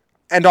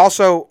 And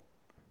also,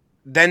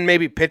 then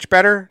maybe pitch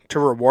better to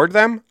reward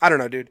them. I don't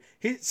know, dude.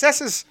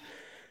 Cessa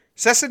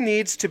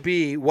needs to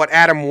be what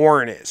Adam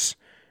Warren is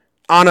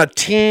on a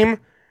team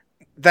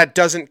that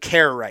doesn't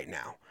care right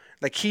now.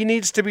 He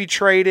needs to be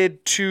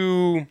traded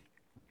to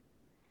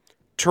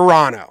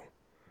Toronto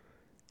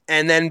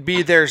and then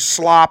be their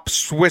slop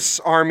Swiss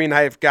Army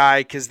knife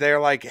guy because they're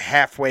like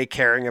halfway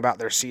caring about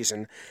their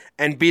season,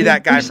 and be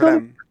that guy for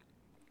them.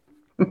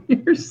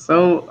 You're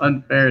so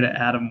unfair to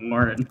Adam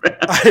Warren.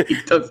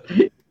 He does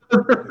a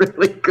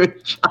really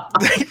good job.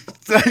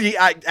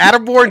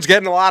 Adam Warren's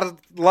getting a lot of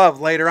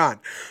love later on.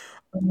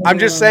 I'm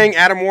just saying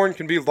Adam Warren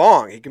can be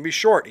long. He can be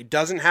short. He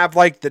doesn't have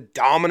like the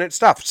dominant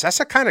stuff.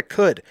 Sessa kind of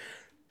could,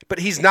 but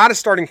he's not a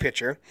starting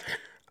pitcher.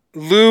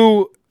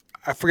 Lou,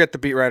 I forget the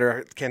beat writer.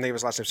 I can't think of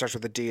his last name. Starts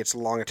with a D. It's a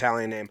long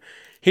Italian name.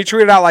 He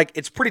tweeted out like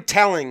it's pretty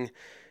telling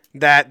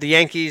that the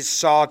Yankees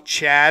saw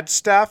Chad's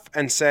stuff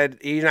and said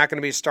he's not going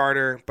to be a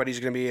starter, but he's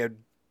going to be a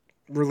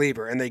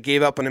reliever. And they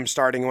gave up on him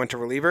starting and went to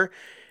reliever.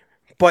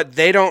 But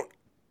they don't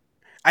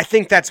 – I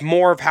think that's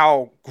more of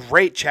how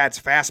great Chad's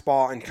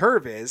fastball and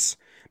curve is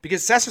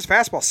because Sessa's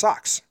fastball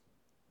sucks.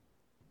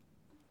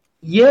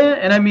 Yeah,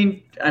 and I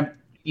mean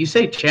you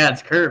say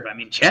Chad's curve. I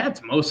mean,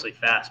 Chad's mostly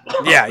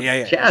fastball.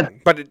 Yeah.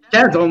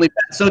 Chad's only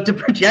 – so to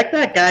project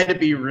that guy to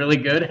be really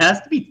good has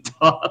to be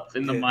tough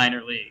in the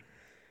minor league.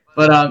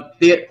 But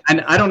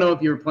and I don't know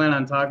if you were planning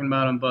on talking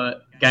about him,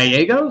 but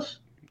Gallegos?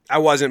 I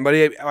wasn't, but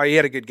he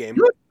had a good game.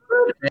 He looked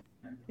good,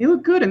 man. He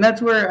looked good, and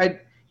that's where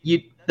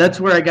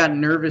I got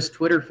nervous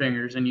Twitter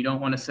fingers, and you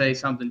don't want to say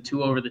something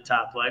too over the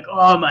top, like,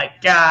 "Oh my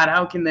God,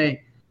 how can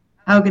they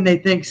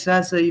think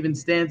Sessa even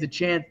stands a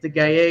chance to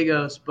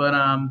Gallegos?" But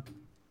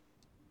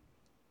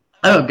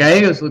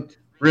Gallegos looked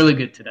really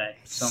good today.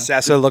 So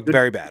Sessa looked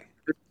very bad.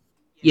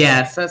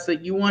 Yeah,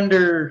 Sessa, you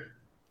wonder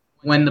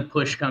when the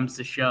push comes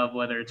to shove,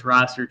 whether it's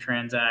roster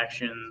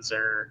transactions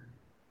or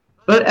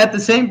 – but at the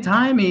same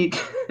time, if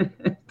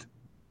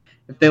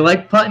they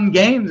like putting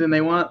games and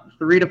they want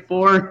 3 to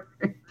 4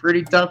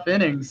 pretty tough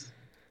innings.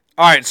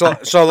 All right, so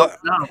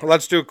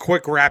let's do a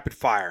quick rapid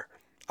fire.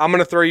 I'm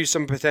going to throw you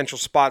some potential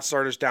spot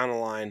starters down the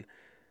line.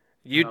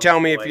 You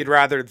tell me if you'd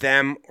rather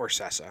them or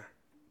Sessa.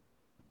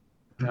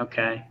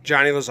 Okay.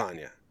 Johnny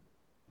Lasagna.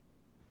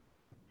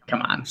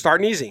 Come on.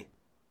 Starting easy.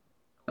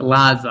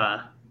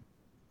 Laza.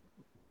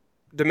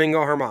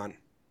 Domingo Herman.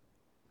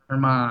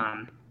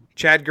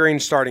 Chad Green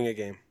starting a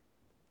game.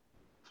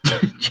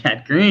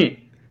 Chad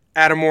Green.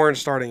 Adam Warren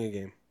starting a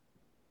game.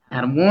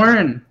 Adam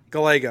Warren.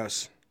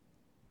 Gallegos.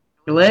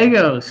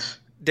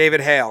 David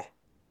Hale.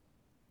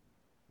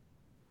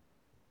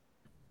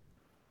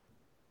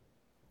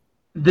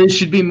 This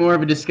should be more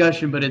of a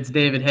discussion, but it's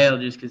David Hale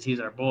just because he's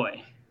our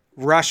boy.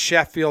 Rush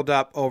Sheffield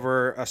up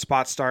over a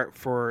spot start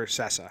for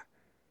Sessa.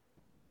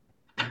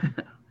 I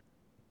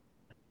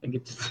think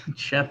it's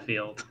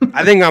Sheffield.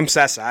 I think I'm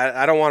Sessa.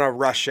 I don't want to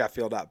rush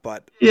Sheffield up,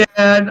 but yeah,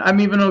 I'm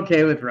even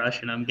okay with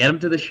rushing him. Get him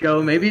to the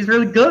show. Maybe he's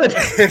really good.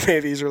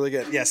 Maybe he's really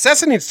good. Yeah,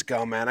 Sessa needs to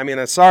go, man. I mean,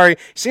 I'm sorry.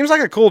 He seems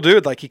like a cool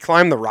dude. Like he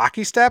climbed the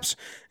Rocky steps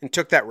and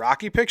took that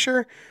Rocky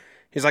picture.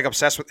 He's like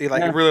obsessed with. He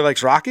really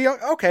likes Rocky.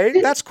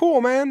 Okay, that's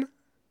cool, man.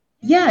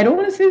 Yeah, I don't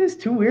want to say this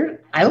too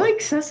weird. I like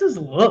Sessa's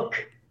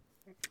look.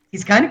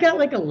 He's kind of got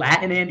like a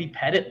Latin Andy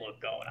Pettit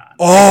look going on.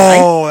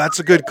 Oh, that's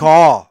a good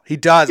call. He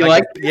does. I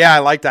like I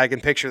like that. I can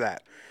picture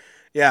that.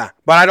 Yeah,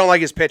 but I don't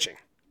like his pitching.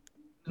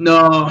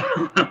 No.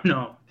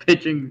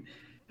 Pitching's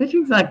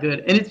not good.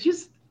 And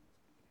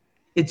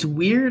it's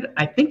weird.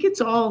 I think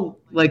it's all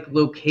like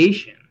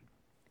location.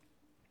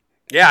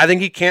 Yeah, I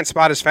think he can't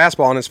spot his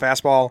fastball, and his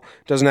fastball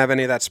doesn't have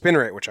any of that spin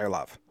rate, which I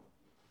love.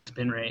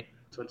 Spin rate.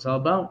 That's what it's all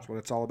about. That's what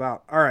it's all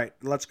about. All right,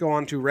 let's go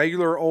on to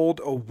regular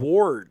old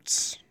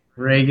awards.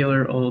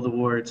 Regular old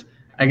awards.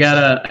 I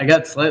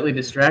got slightly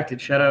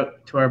distracted. Shout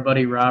out to our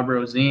buddy Rob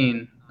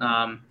Rosine.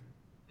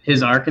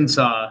 His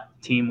Arkansas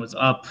team was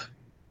up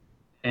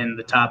in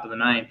the top of the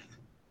ninth,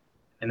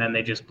 and then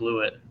they just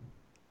blew it.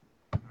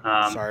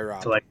 Sorry,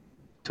 Rob.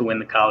 To win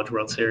the College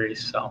World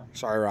Series. So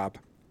sorry, Rob.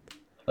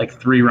 Like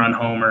 3-run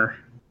homer.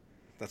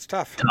 That's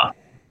tough. Tough.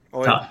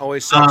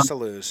 Always sucks to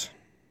lose.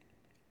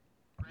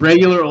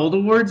 Regular old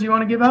awards you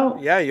want to give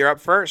out? Yeah, you're up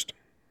first.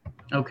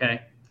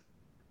 Okay.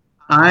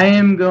 I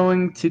am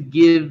going to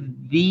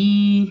give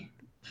the...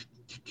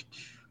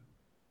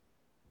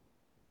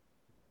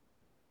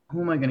 Who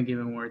am I going to give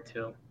an award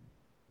to?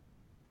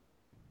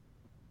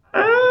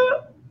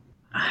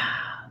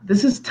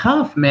 This is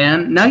tough,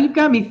 man. Now you've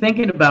got me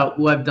thinking about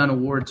who I've done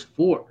awards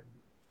for.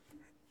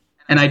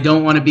 And I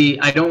don't want to be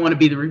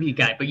the repeat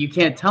guy, but you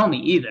can't tell me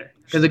either.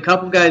 Because a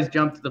couple guys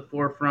jumped to the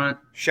forefront.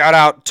 Shout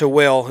out to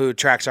Will, who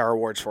tracks our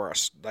awards for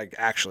us. Like,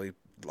 actually,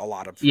 a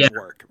lot of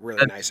work.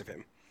 Really nice of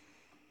him.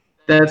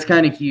 That's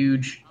kind of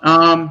huge.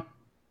 How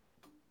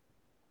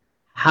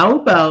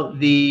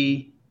about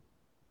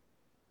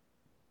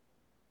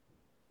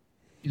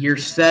your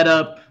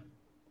setup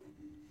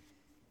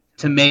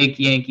to make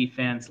Yankee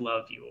fans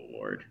love you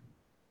award?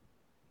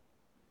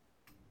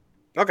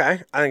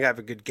 Okay. I think I have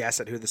a good guess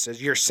at who this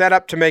is. Your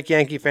setup to make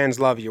Yankee fans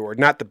love you award.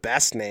 Not the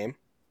best name.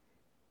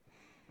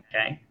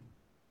 Okay.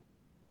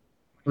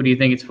 Who do you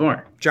think it's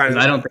for? Johnny.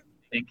 I don't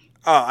think.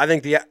 Oh, I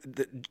think the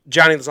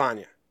Johnny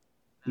Lasagna.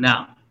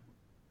 No.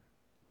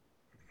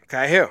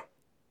 Okay, who?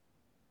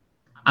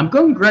 I'm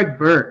going Greg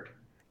Bird.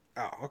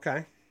 Oh,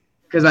 okay.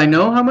 Because I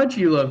know how much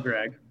you love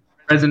Greg,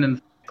 president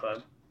of the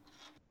club.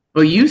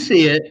 But you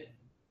see it,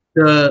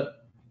 the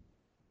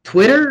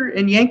Twitter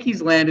and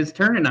Yankees land is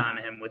turning on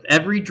him with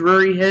every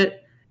Drury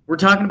hit. We're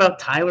talking about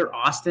Tyler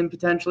Austin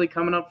potentially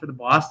coming up for the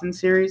Boston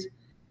series.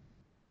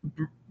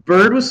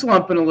 Bird was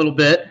slumping a little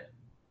bit.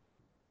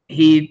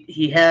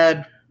 He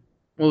had,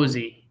 what was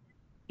he?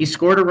 He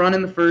scored a run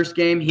in the first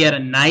game. He had a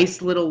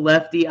nice little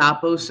lefty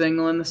oppo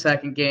single in the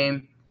second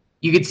game.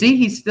 You could see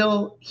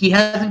he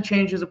hasn't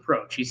changed his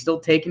approach. He's still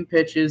taking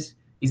pitches.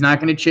 He's not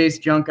going to chase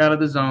junk out of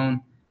the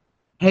zone.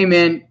 Hey,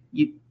 man,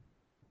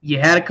 you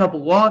had a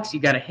couple walks.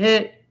 You got a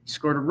hit. You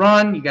scored a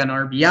run. You got an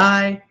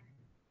RBI.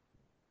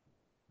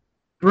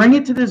 Bring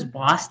it to this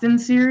Boston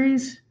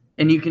series,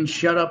 and you can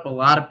shut up a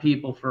lot of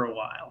people for a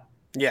while.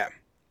 Yeah.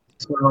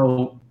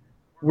 So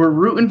we're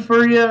rooting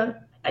for you.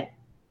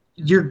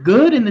 You're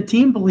good, and the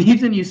team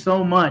believes in you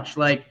so much.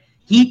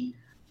 Think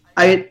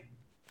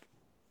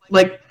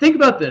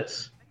about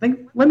this.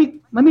 Let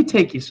me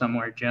take you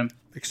somewhere, Jim.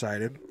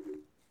 Excited.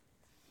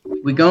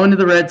 We go into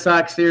the Red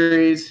Sox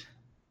series.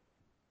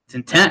 It's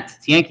intense.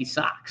 It's Yankee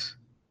Sox.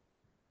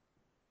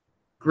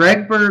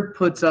 Greg Bird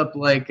puts up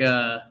like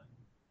a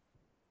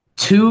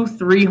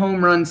 2-3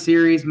 home run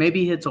series.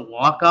 Maybe hits a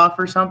walk-off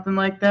or something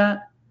like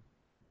that.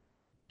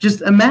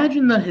 Just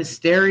imagine the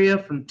hysteria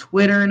from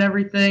Twitter and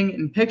everything,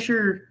 and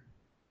picture,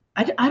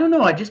 I don't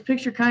know, I just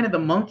picture kind of the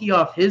monkey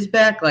off his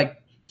back.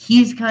 Like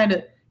he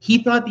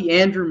thought the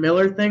Andrew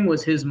Miller thing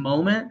was his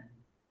moment,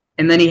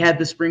 and then he had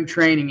the spring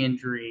training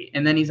injury,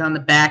 and then he's on the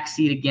back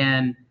seat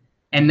again,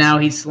 and now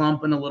he's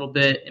slumping a little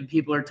bit, and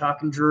people are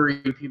talking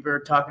Drury, people are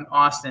talking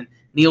Austin,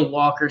 Neil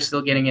Walker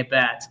still getting at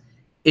bats.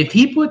 If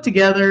he put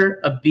together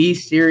a B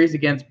series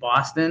against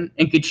Boston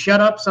and could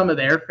shut up some of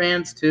their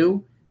fans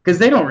too, because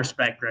they don't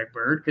respect Greg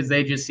Bird because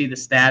they just see the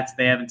stats.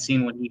 They haven't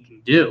seen what he can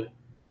do.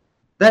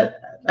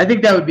 I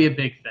think that would be a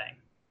big thing.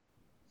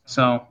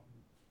 So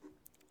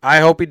I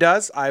hope he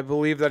does. I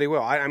believe that he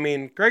will. I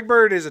mean, Greg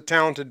Bird is a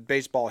talented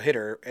baseball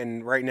hitter,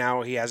 and right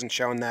now he hasn't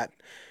shown that.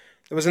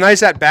 It was a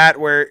nice at-bat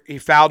where he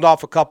fouled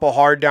off a couple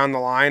hard down the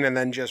line and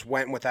then just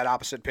went with that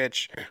opposite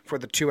pitch for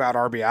the 2-out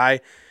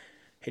RBI.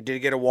 He did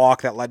get a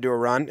walk that led to a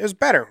run. It was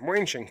better. We're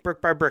inching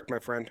brick by brick, my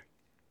friend.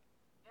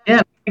 Yeah,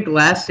 I think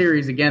last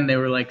series, again, they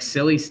were like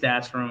silly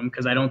stats from him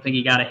because I don't think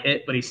he got a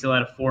hit, but he still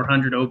had a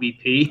 400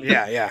 OBP.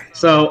 Yeah.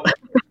 So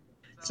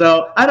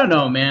I don't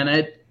know,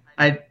 man.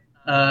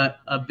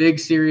 A big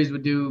series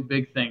would do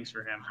big things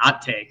for him.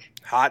 Hot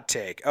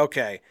take.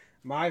 Okay.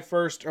 My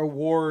first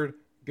award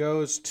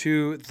goes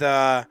to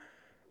the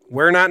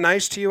We're Not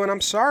Nice to You and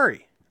I'm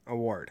Sorry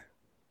award.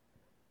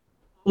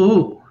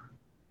 Ooh.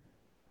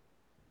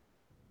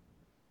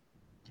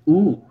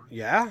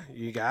 Yeah,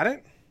 you got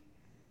it?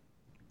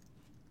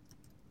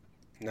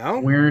 No?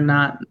 We're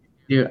not.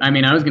 Dude, I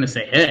mean, I was going to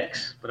say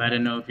Hicks, but I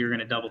didn't know if you were going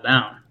to double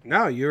down.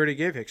 No, you already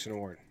gave Hicks an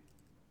award.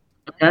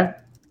 Okay.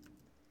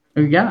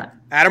 Who you got?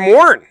 Adam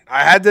Warren.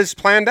 I had this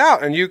planned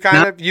out, and you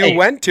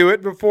went to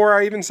it before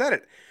I even said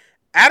it.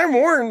 Adam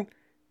Warren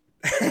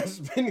has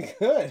been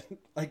good,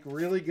 like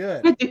really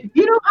good.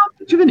 You know how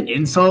much of an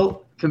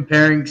insult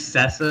comparing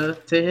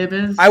Sessa to him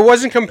is? I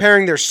wasn't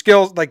comparing their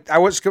skills. Like I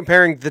was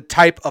comparing the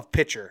type of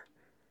pitcher.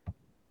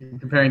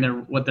 Comparing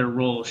what their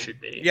role should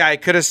be. Yeah, I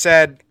could have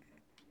said.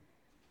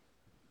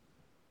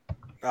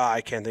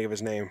 I can't think of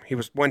his name. He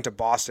went to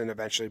Boston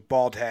eventually.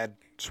 Bald head,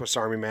 Swiss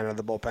Army man out of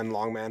the bullpen,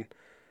 long man.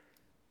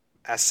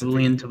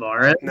 Julian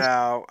Tavares?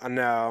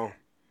 No.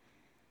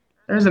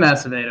 There's an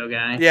Acevedo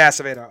guy. Yeah,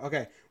 Acevedo.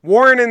 Okay.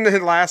 Warren in the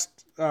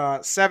last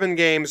 7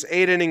 games,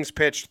 8 innings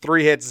pitched,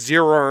 3 hits,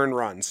 0 earned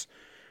runs.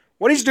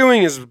 What he's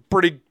doing is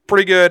pretty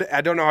good.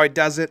 I don't know how he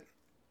does it.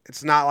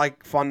 It's not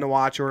like fun to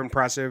watch or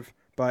impressive,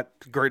 but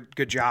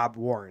good job,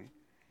 Warren.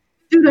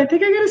 Dude, I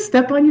think I got to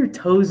step on your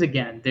toes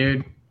again,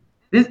 dude.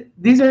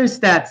 These are his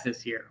stats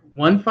this year.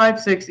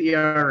 1.56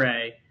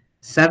 ERA,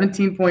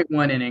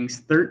 17.1 innings,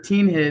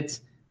 13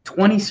 hits,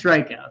 20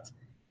 strikeouts.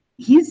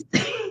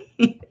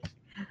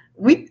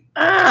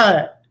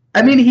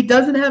 I mean, he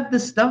doesn't have the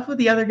stuff with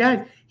the other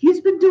guys.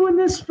 He's been doing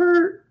this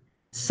for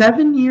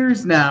 7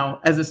 years now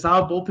as a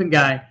solid bullpen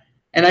guy.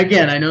 And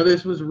again, I know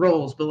this was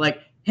roles, but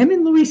like him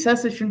and Luis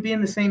Sessa shouldn't be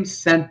in the same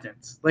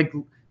sentence. Like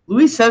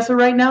Luis Sessa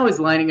right now is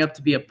lining up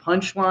to be a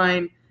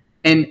punchline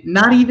and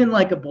not even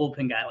like a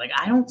bullpen guy. Like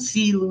I don't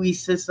see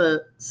Luis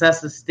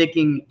Sessa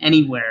sticking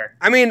anywhere.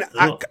 I mean,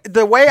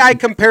 the way I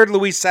compared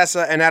Luis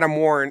Sessa and Adam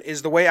Warren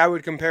is the way I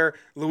would compare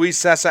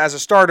Luis Sessa as a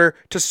starter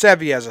to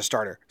Sevy as a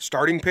starter.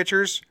 Starting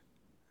pitchers,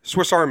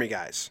 Swiss Army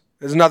guys.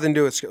 There's nothing to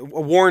do with skill.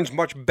 Warren's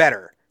much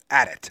better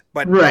at it,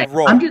 but right.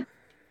 Role.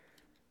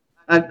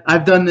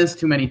 I've done this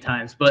too many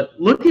times, but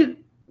look at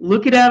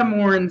Adam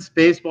Warren's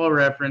Baseball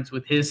Reference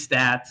with his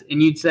stats,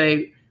 and you'd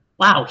say,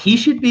 wow, he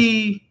should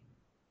be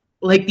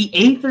like the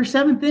 8th or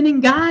 7th inning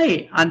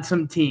guy on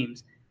some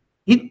teams.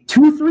 He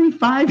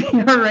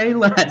 2.35 ERA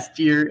last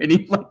year,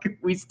 and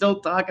we still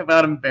talk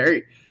about him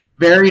very,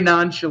 very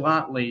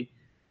nonchalantly.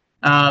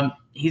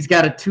 He's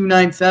got a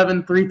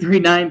 2.97,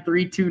 3.39,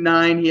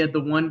 3.29. He had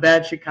the one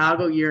bad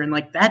Chicago year,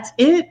 and that's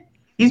it.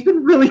 He's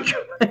been really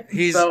good.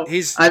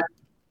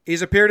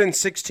 He's appeared in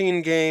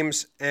 16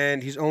 games,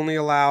 and he's only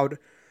allowed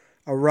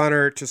a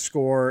runner to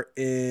score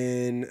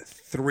in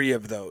 3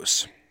 of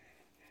those.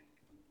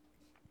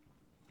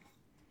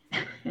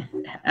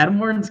 Adam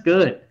Warren's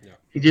good. Yeah.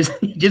 He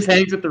just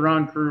hangs with the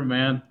wrong crew,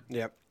 man.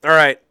 Yep. All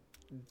right.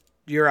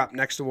 You're up.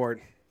 Next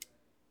award.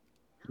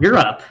 You're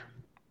up.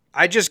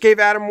 I just gave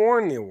Adam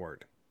Warren the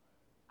award.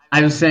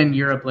 I was saying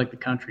Europe like the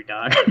country,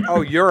 dog.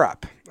 Oh,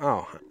 Europe.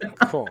 Oh,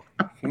 cool.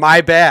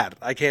 My bad.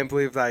 I can't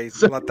believe I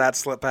let that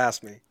slip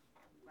past me.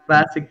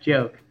 Classic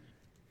joke.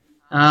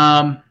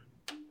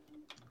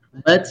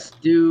 Let's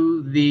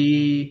do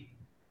the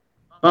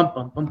bum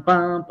bum bum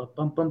bum bum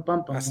bum bum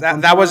bum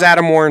bum. That was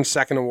Adam Warren's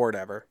second award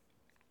ever.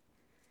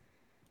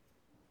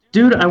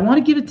 Dude, I want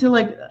to give it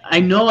to I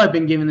know I've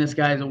been giving this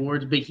guy's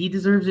awards, but he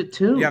deserves it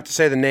too. You have to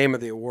say the name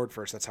of the award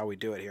first. That's how we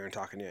do it here in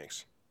Talking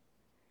Yanks.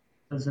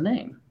 What's the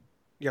name?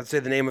 You have to say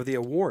the name of the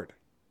award.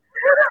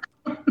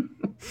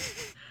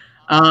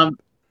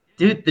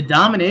 Dude, the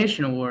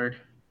Domination Award.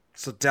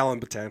 So Dellin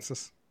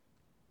Betances.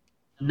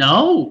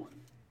 No.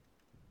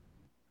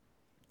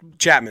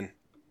 Chapman.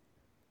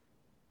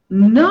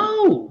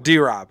 No.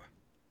 D-Rob.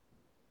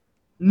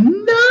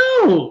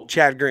 No.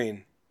 Chad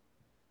Green.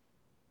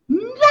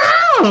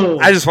 No.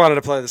 I just wanted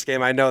to play this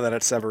game. I know that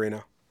it's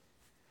Severino.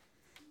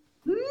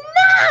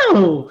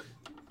 No.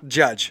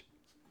 Judge.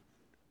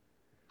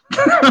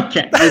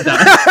 Okay, you're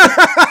done.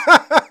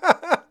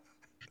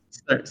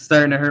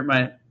 Starting to hurt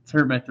my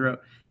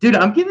throat. Dude,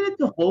 I'm giving it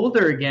to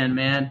Holder again,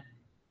 man.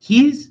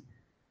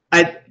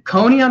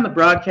 Coney on the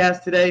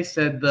broadcast today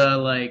said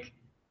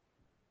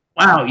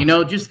wow,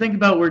 just think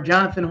about where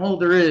Jonathan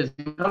Holder is.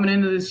 Coming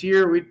into this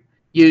year, it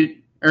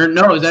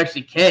was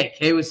actually Kay.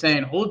 Kay was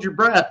saying, hold your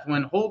breath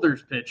when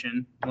Holder's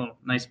pitching. Well,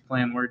 nice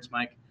play on words,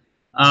 Mike.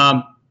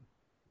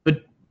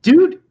 But,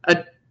 dude,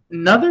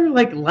 another,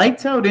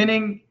 lights out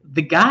inning.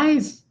 The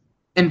guys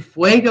in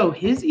Fuego,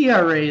 his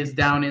ERA is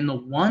down in the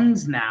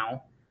ones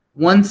now,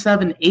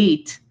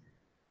 1.78.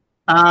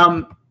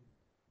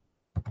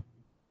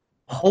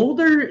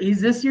 Holder, he's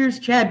this year's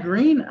Chad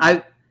Green.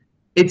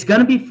 It's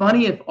going to be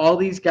funny if all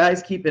these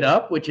guys keep it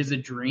up, which is a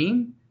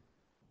dream,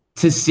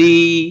 to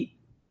see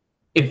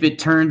if it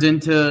turns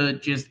into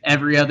just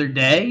every other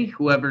day,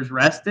 whoever's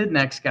rested,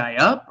 next guy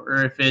up,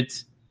 or if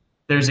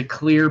there's a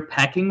clear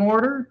pecking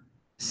order,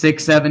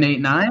 6, 7,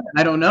 8, 9.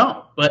 I don't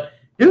know. But,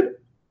 dude,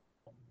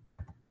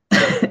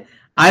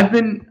 I've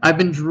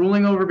been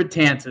drooling over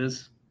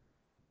Betances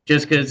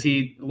just because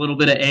a little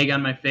bit of egg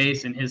on my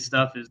face, and his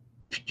stuff is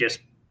just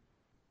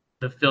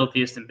the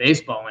filthiest in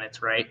baseball when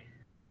it's right.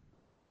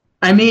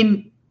 I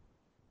mean,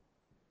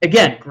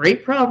 again,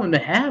 great problem to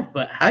have,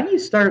 but how do you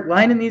start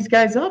lining these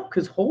guys up?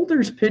 Because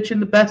Holder's pitching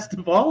the best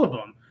of all of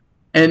them,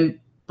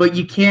 but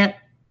you can't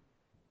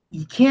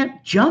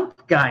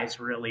jump guys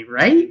really,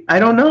 right? I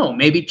don't know.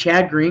 Maybe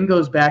Chad Green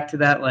goes back to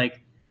that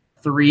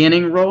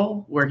 3-inning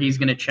role where he's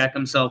going to check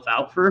himself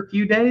out for a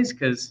few days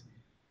because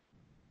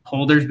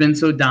Holder's been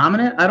so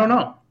dominant. I don't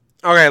know.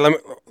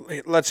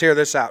 Okay, let's hear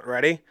this out.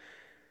 Ready?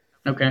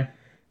 Okay.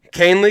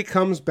 Canely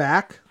comes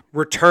back,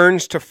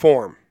 returns to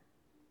form.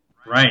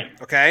 Right.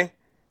 Okay?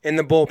 In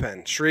the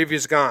bullpen. Shreve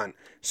is gone.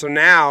 So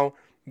now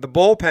the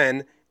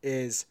bullpen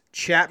is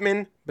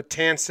Chapman,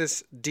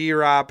 Betances,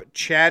 D-Rob,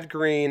 Chad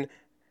Green,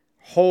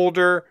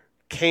 Holder,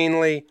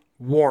 Canely,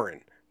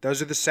 Warren.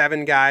 Those are the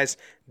 7 guys.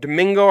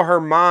 Domingo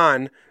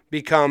Germán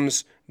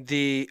becomes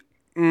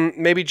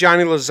maybe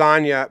Johnny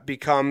Lasagna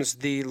becomes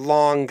the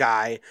long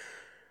guy.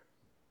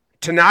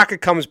 Tanaka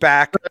comes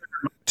back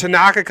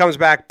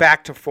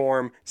back to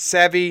form.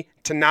 Sevy,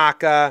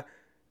 Tanaka,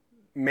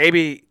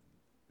 maybe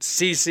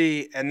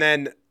CeCe, and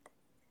then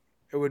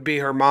it would be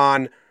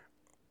Germán,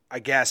 I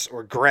guess,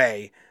 or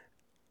Gray,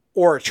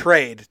 or a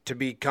trade to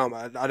become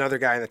another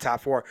guy in the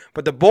top 4.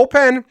 But the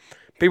bullpen,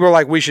 people are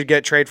like, we should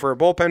trade for a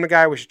bullpen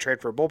guy. We should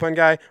trade for a bullpen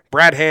guy.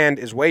 Brad Hand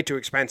is way too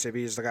expensive.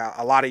 He's got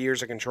a lot of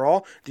years of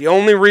control. The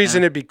only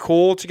reason it'd be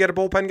cool to get a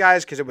bullpen guy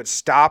is because it would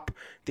stop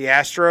the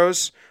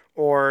Astros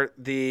or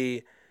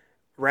the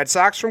Red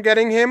Sox from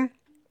getting him.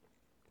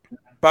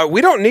 But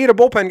we don't need a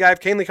bullpen guy if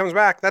Canely comes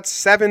back. That's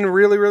 7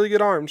 really, really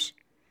good arms.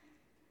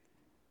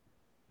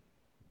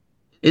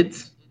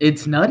 It's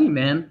nutty,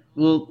 man.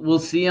 We'll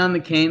see on the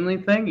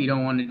Canely thing. You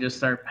don't want to just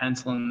start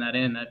penciling that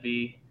in.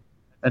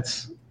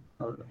 That's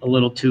a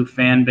little too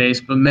fan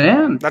based, but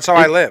man, that's how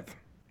I live.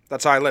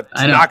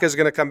 Tanaka's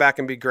going to come back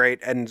and be great,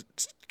 and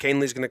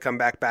Canely's going to come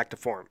back to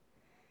form.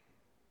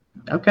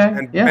 Okay,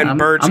 and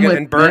Bird's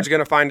going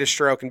to find his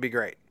stroke and be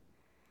great.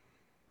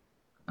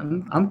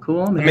 I'm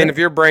cool. I mean, if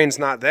your brain's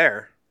not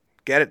there,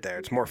 get it there.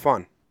 It's more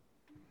fun.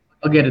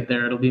 I'll get it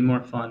there. It'll be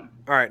more fun.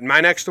 All right,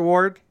 my next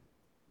award.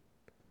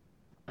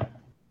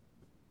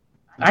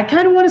 I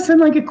kind of want to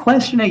send a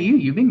question at you.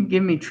 You've been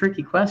giving me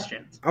tricky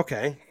questions.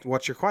 Okay,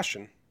 what's your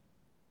question?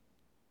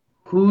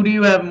 Who do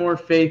you have more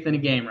faith in a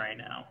game right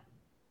now?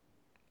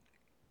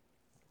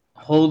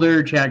 Holder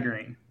or Chad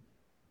Green?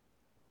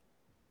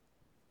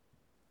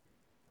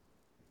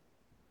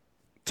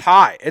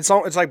 Tie. It's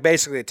like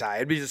basically a tie.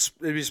 It'd be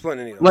splitting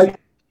any of those.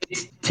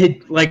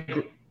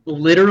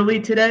 literally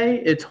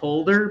today, it's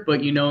Holder,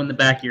 but you know in the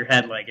back of your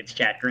head, like, it's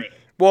Chad Green.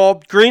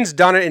 Well, Green's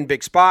done it in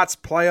big spots,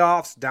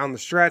 playoffs, down the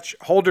stretch.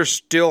 Holder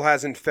still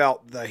hasn't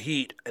felt the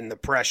heat and the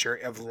pressure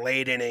of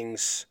late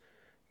innings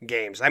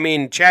games. I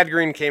mean, Chad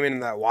Green came in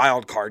that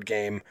wild card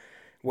game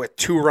with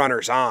 2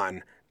 runners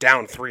on,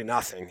 down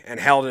 3-0, and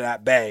held it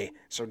at bay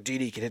so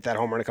Didi could hit that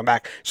home run and come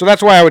back. So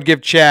that's why I would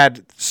give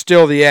Chad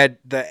still the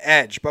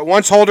edge. But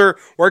once Holder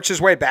works his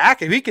way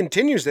back, if he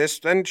continues this,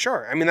 then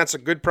sure. I mean, that's a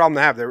good problem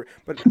to have there.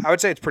 But I would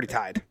say it's pretty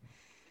tied.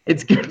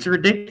 It's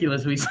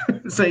ridiculous. We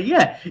say,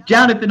 yeah,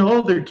 Jonathan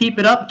Holder, keep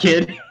it up,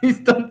 kid. He's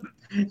done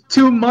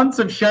 2 months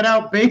of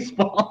shutout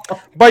baseball.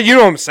 But you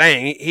know what I'm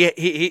saying?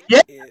 He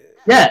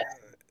Yeah.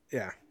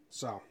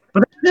 So.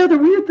 But you know, the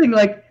weird thing,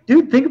 like,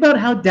 dude, think about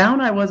how down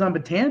I was on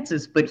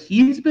Betances, but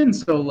he's been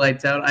so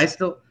lights out.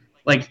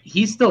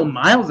 He's still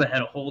miles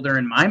ahead of Holder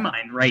in my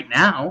mind right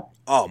now.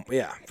 Oh,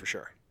 yeah, for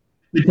sure.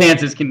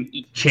 Betances can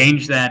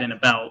change that in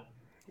about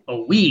a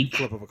week.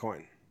 Flip of a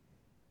coin.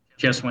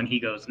 Just when he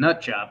goes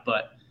nut job.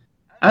 But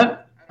I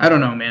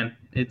don't know, man.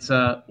 It's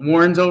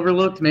Warren's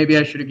overlooked. Maybe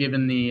I should have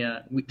given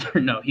the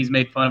no, he's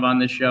made fun of on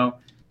this show.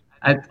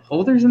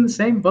 Holder's in the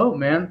same boat,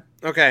 man.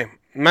 Okay.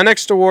 My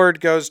next award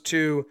goes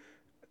to,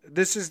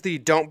 this is the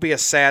Don't Be a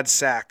Sad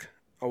Sack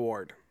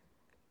award.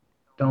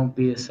 Don't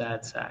Be a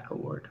Sad Sack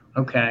award.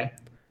 Okay.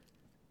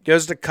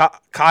 Goes to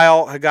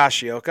Kyle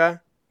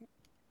Higashioka.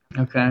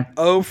 Okay.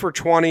 0 for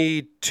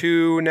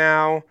 22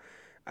 now.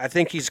 I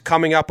think he's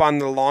coming up on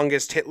the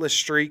longest hitless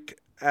streak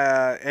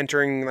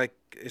entering like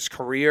his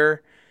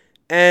career.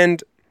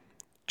 And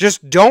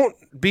just don't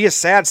be a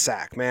sad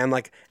sack, man.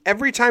 Like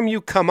every time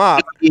you come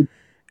up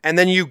and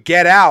then you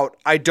get out,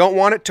 I don't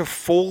want it to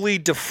fully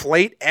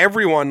deflate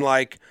everyone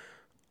like,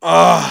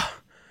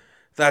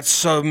 that's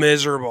so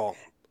miserable.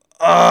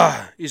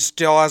 He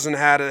still hasn't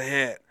had a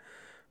hit.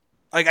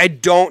 Like, I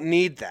don't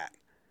need that.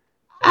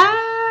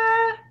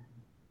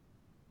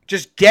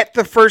 Just get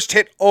the first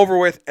hit over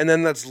with, and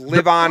then let's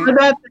live on. When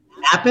that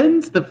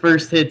happens, the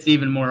first hit's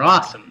even more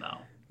awesome, though.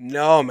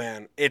 No,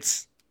 man.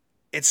 It's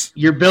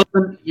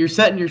you're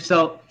setting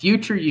yourself,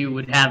 future you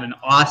would have an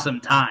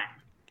awesome time.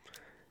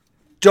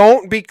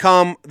 Don't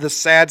become the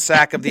sad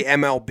sack of the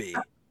MLB.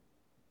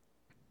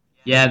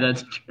 Yeah,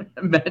 that's true.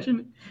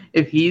 Imagine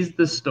if he's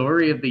the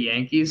story of the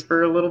Yankees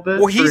for a little bit,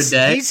 well, for a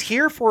day. He's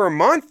here for a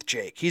month,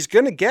 Jake. He's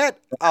going to get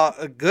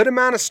a good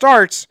amount of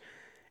starts.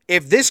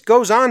 If this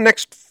goes on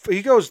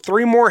he goes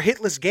 3 more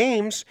hitless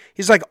games.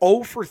 He's like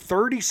 0 for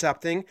 30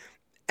 something.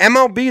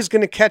 MLB is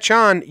going to catch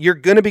on. You're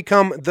going to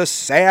become the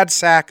sad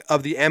sack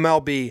of the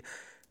MLB.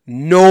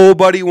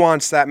 Nobody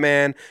wants that,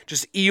 man.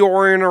 Just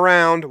Eeyoreing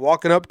around,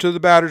 walking up to the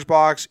batter's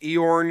box,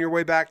 Eeyoreing your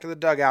way back to the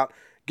dugout.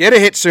 Get a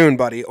hit soon,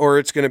 buddy, or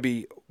it's going to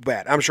be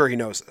bad. I'm sure he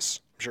knows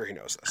this.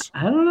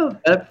 I don't know.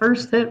 That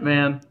first hit,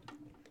 man.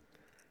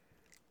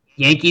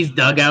 Yankees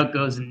dugout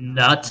goes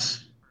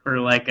nuts for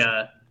like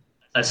a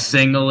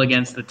single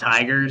against the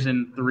Tigers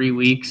in 3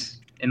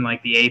 weeks in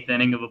like the 8th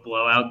inning of a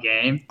blowout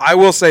game. I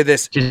will say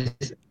this.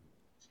 Just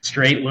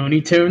straight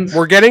Looney Tunes.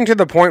 We're getting to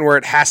the point where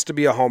it has to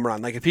be a home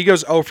run. Like if he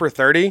goes 0 for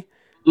 30,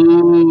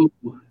 ooh,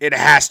 it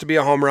has to be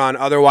a home run.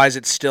 Otherwise,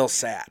 it's still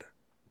sad.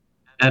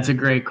 That's a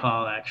great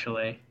call,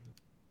 actually.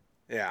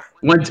 Yeah.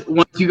 Once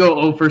you go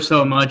 0 for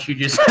so much, you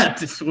just have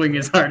to swing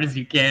as hard as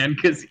you can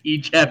because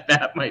each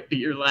at-bat might be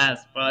your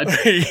last, bud.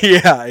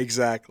 Yeah,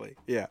 exactly.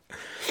 Yeah.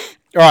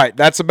 All right,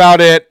 that's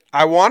about it.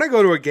 I want to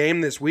go to a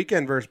game this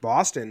weekend versus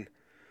Boston,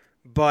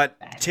 but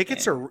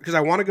tickets are – because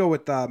I want to go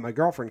with my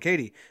girlfriend,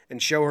 Katie, and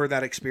show her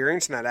that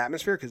experience and that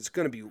atmosphere because it's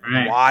going to be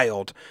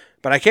wild.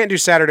 But I can't do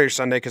Saturday or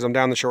Sunday because I'm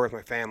down the shore with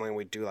my family and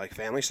we do like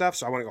family stuff,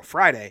 so I want to go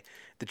Friday.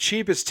 The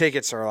cheapest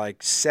tickets are like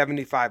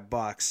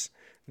 $75.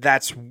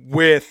 That's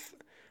with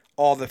 –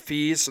 all the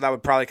fees, so that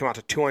would probably come out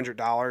to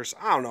 $200.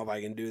 I don't know if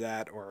I can do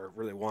that or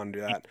really want to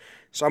do that.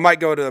 So I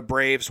might go to the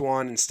Braves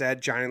one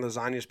instead. Johnny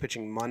Lasagna is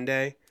pitching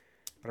Monday.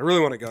 But I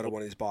really want to go to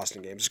one of these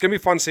Boston games. It's going to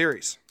be a fun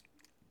series.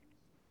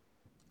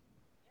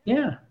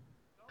 Yeah.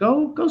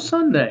 Go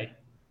Sunday.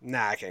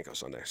 Nah, I can't go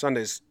Sunday.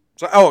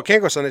 I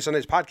can't go Sunday.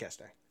 Sunday's podcast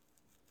day.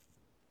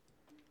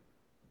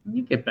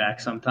 You get back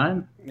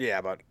sometime.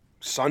 Yeah, but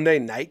Sunday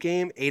night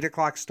game, 8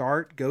 o'clock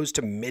start, goes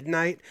to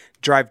midnight,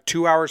 drive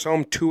 2 hours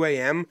home, 2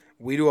 a.m.,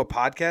 we do a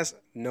podcast?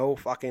 No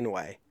fucking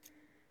way.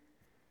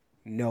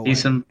 No way.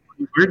 Some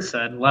words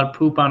said. A lot of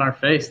poop on our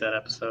face that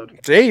episode.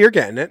 See, you're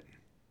getting it.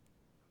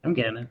 I'm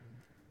getting it.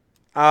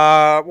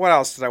 What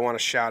else did I want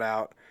to shout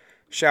out?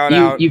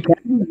 You kind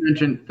of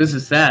mentioned, this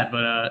is sad,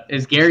 but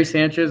is Gary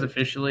Sanchez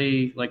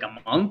officially like a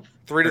month?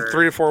 3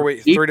 to 4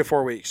 weeks. 3 to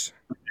 4 weeks.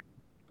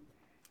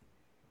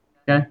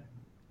 Okay.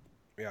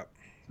 Yep.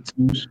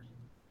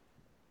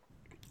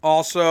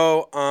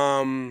 Also,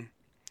 I'm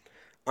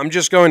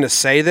just going to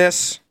say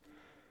this.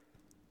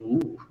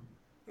 Ooh.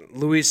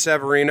 Luis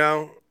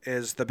Severino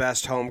is the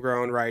best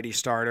homegrown righty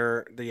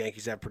starter the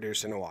Yankees have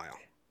produced in a while.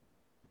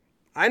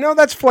 I know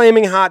that's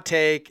flaming hot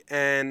take,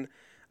 and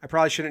I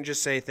probably shouldn't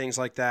just say things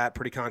like that.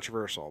 Pretty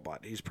controversial,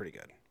 but he's pretty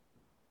good.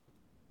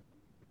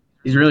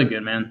 He's really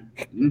good, man.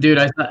 Dude,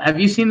 have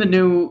you seen the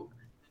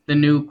the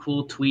new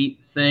cool tweet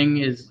thing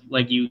is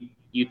like you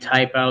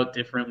type out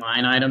different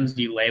line items,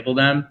 you label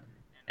them,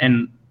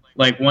 and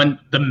like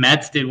the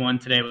Mets did one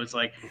today. It was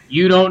like,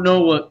 you don't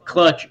know what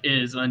clutch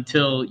is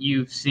until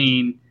you've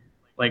seen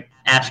like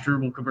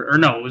Asdrubal, or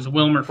no, it was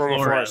Wilmer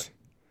Flores.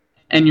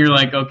 And you're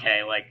like,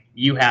 okay, like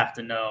you have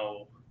to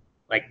know,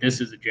 like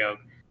this is a joke.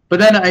 But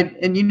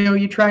then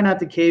you try not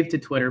to cave to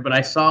Twitter, but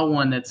I saw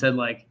one that said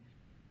like,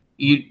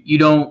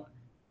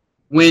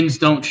 wins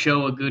don't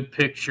show a good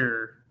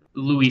picture,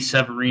 Luis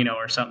Severino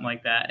or something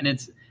like that.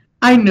 And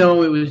I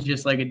know it was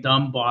just like a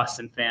dumb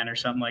Boston fan or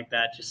something like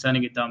that, just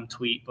sending a dumb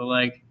tweet, but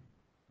like,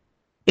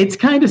 it's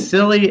kind of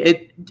silly.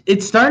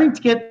 It's starting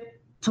to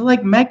get to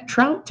like Mike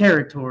Trout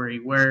territory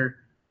where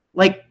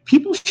like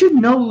people should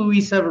know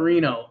Luis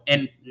Severino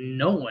and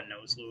no one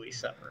knows Luis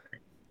Severino.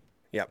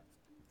 Yep.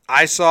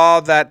 I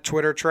saw that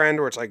Twitter trend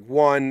where it's like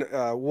one,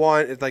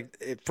 it's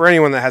like for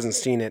anyone that hasn't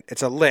seen it,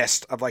 it's a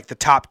list of like the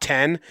top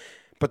 10,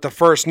 but the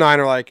first 9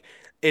 are like,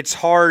 it's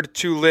hard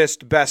to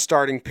list best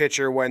starting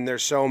pitcher when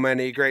there's so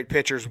many great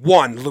pitchers.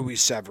 1,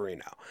 Luis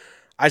Severino.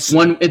 It's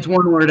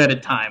one word at a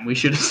time. We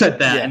should have said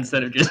that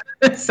instead of just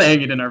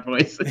saying it in our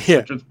voices,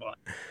 which was fun.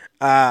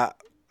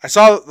 I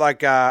saw like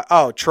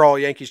troll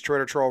Yankees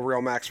Twitter troll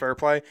Real Max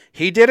Fairplay.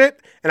 He did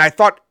it, and I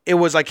thought it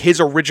was like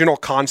his original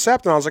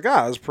concept, and I was like,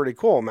 that was pretty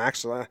cool,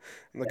 Max.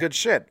 Good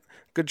shit,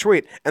 good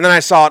tweet. And then I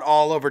saw it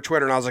all over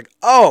Twitter, and I was like,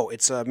 oh,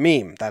 it's a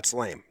meme. That's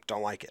lame.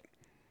 Don't like it.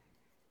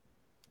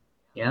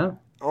 Yeah.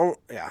 Oh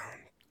yeah.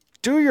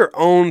 Do your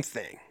own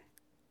thing.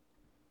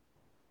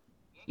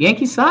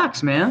 Yankee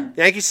Sox, man.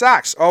 Yankee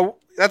Sox. Oh,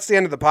 that's the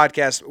end of the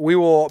podcast. We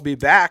will be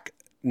back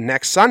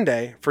next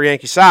Sunday for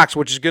Yankee Sox,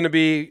 which is going to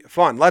be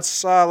fun.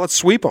 Let's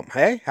sweep them.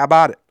 Hey, how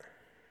about it?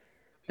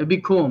 It'd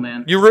be cool,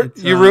 man. You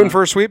rooting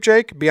for a sweep,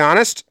 Jake? Be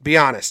honest. Be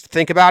honest.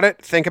 Think about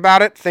it. Think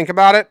about it. Think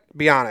about it.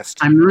 Be honest.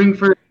 I'm rooting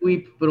for a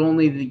sweep, but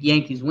only the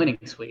Yankees winning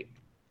sweep.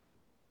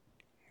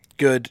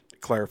 Good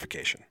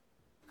clarification.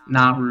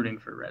 Not rooting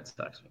for Red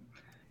Sox sweep.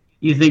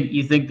 You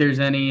think there's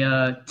any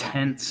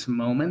tense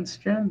moments,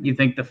 Jim? You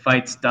think the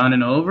fight's done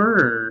and over,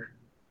 or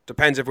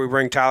depends if we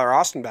bring Tyler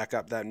Austin back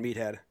up, that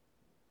meathead.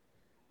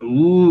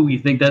 Ooh, you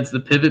think that's the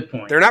pivot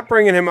point? They're not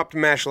bringing him up to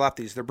mash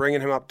lefties. They're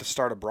bringing him up to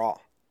start a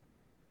brawl.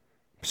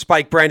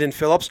 Spike Brandon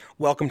Phillips,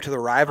 welcome to the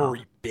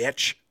rivalry,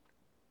 bitch.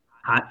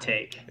 Hot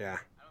take. Yeah.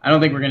 I don't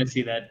think we're going to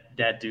see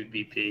that dude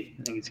BP.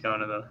 I think he's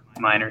going to the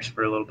minors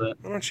for a little bit.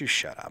 Why don't you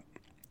shut up?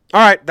 All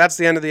right, that's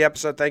the end of the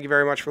episode. Thank you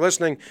very much for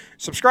listening.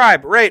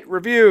 Subscribe, rate,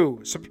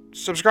 review,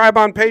 subscribe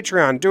on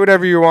Patreon. Do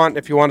whatever you want.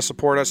 If you want to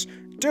support us,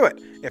 do it.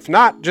 If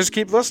not, just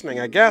keep listening,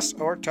 I guess.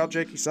 Or tell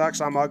Jake he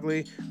sucks, I'm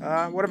ugly.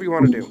 Whatever you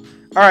want to do.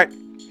 All right,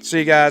 see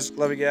you guys.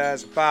 Love you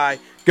guys. Bye.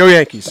 Go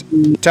Yankees.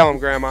 Tell them,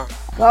 Grandma.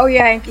 Go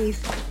Yankees.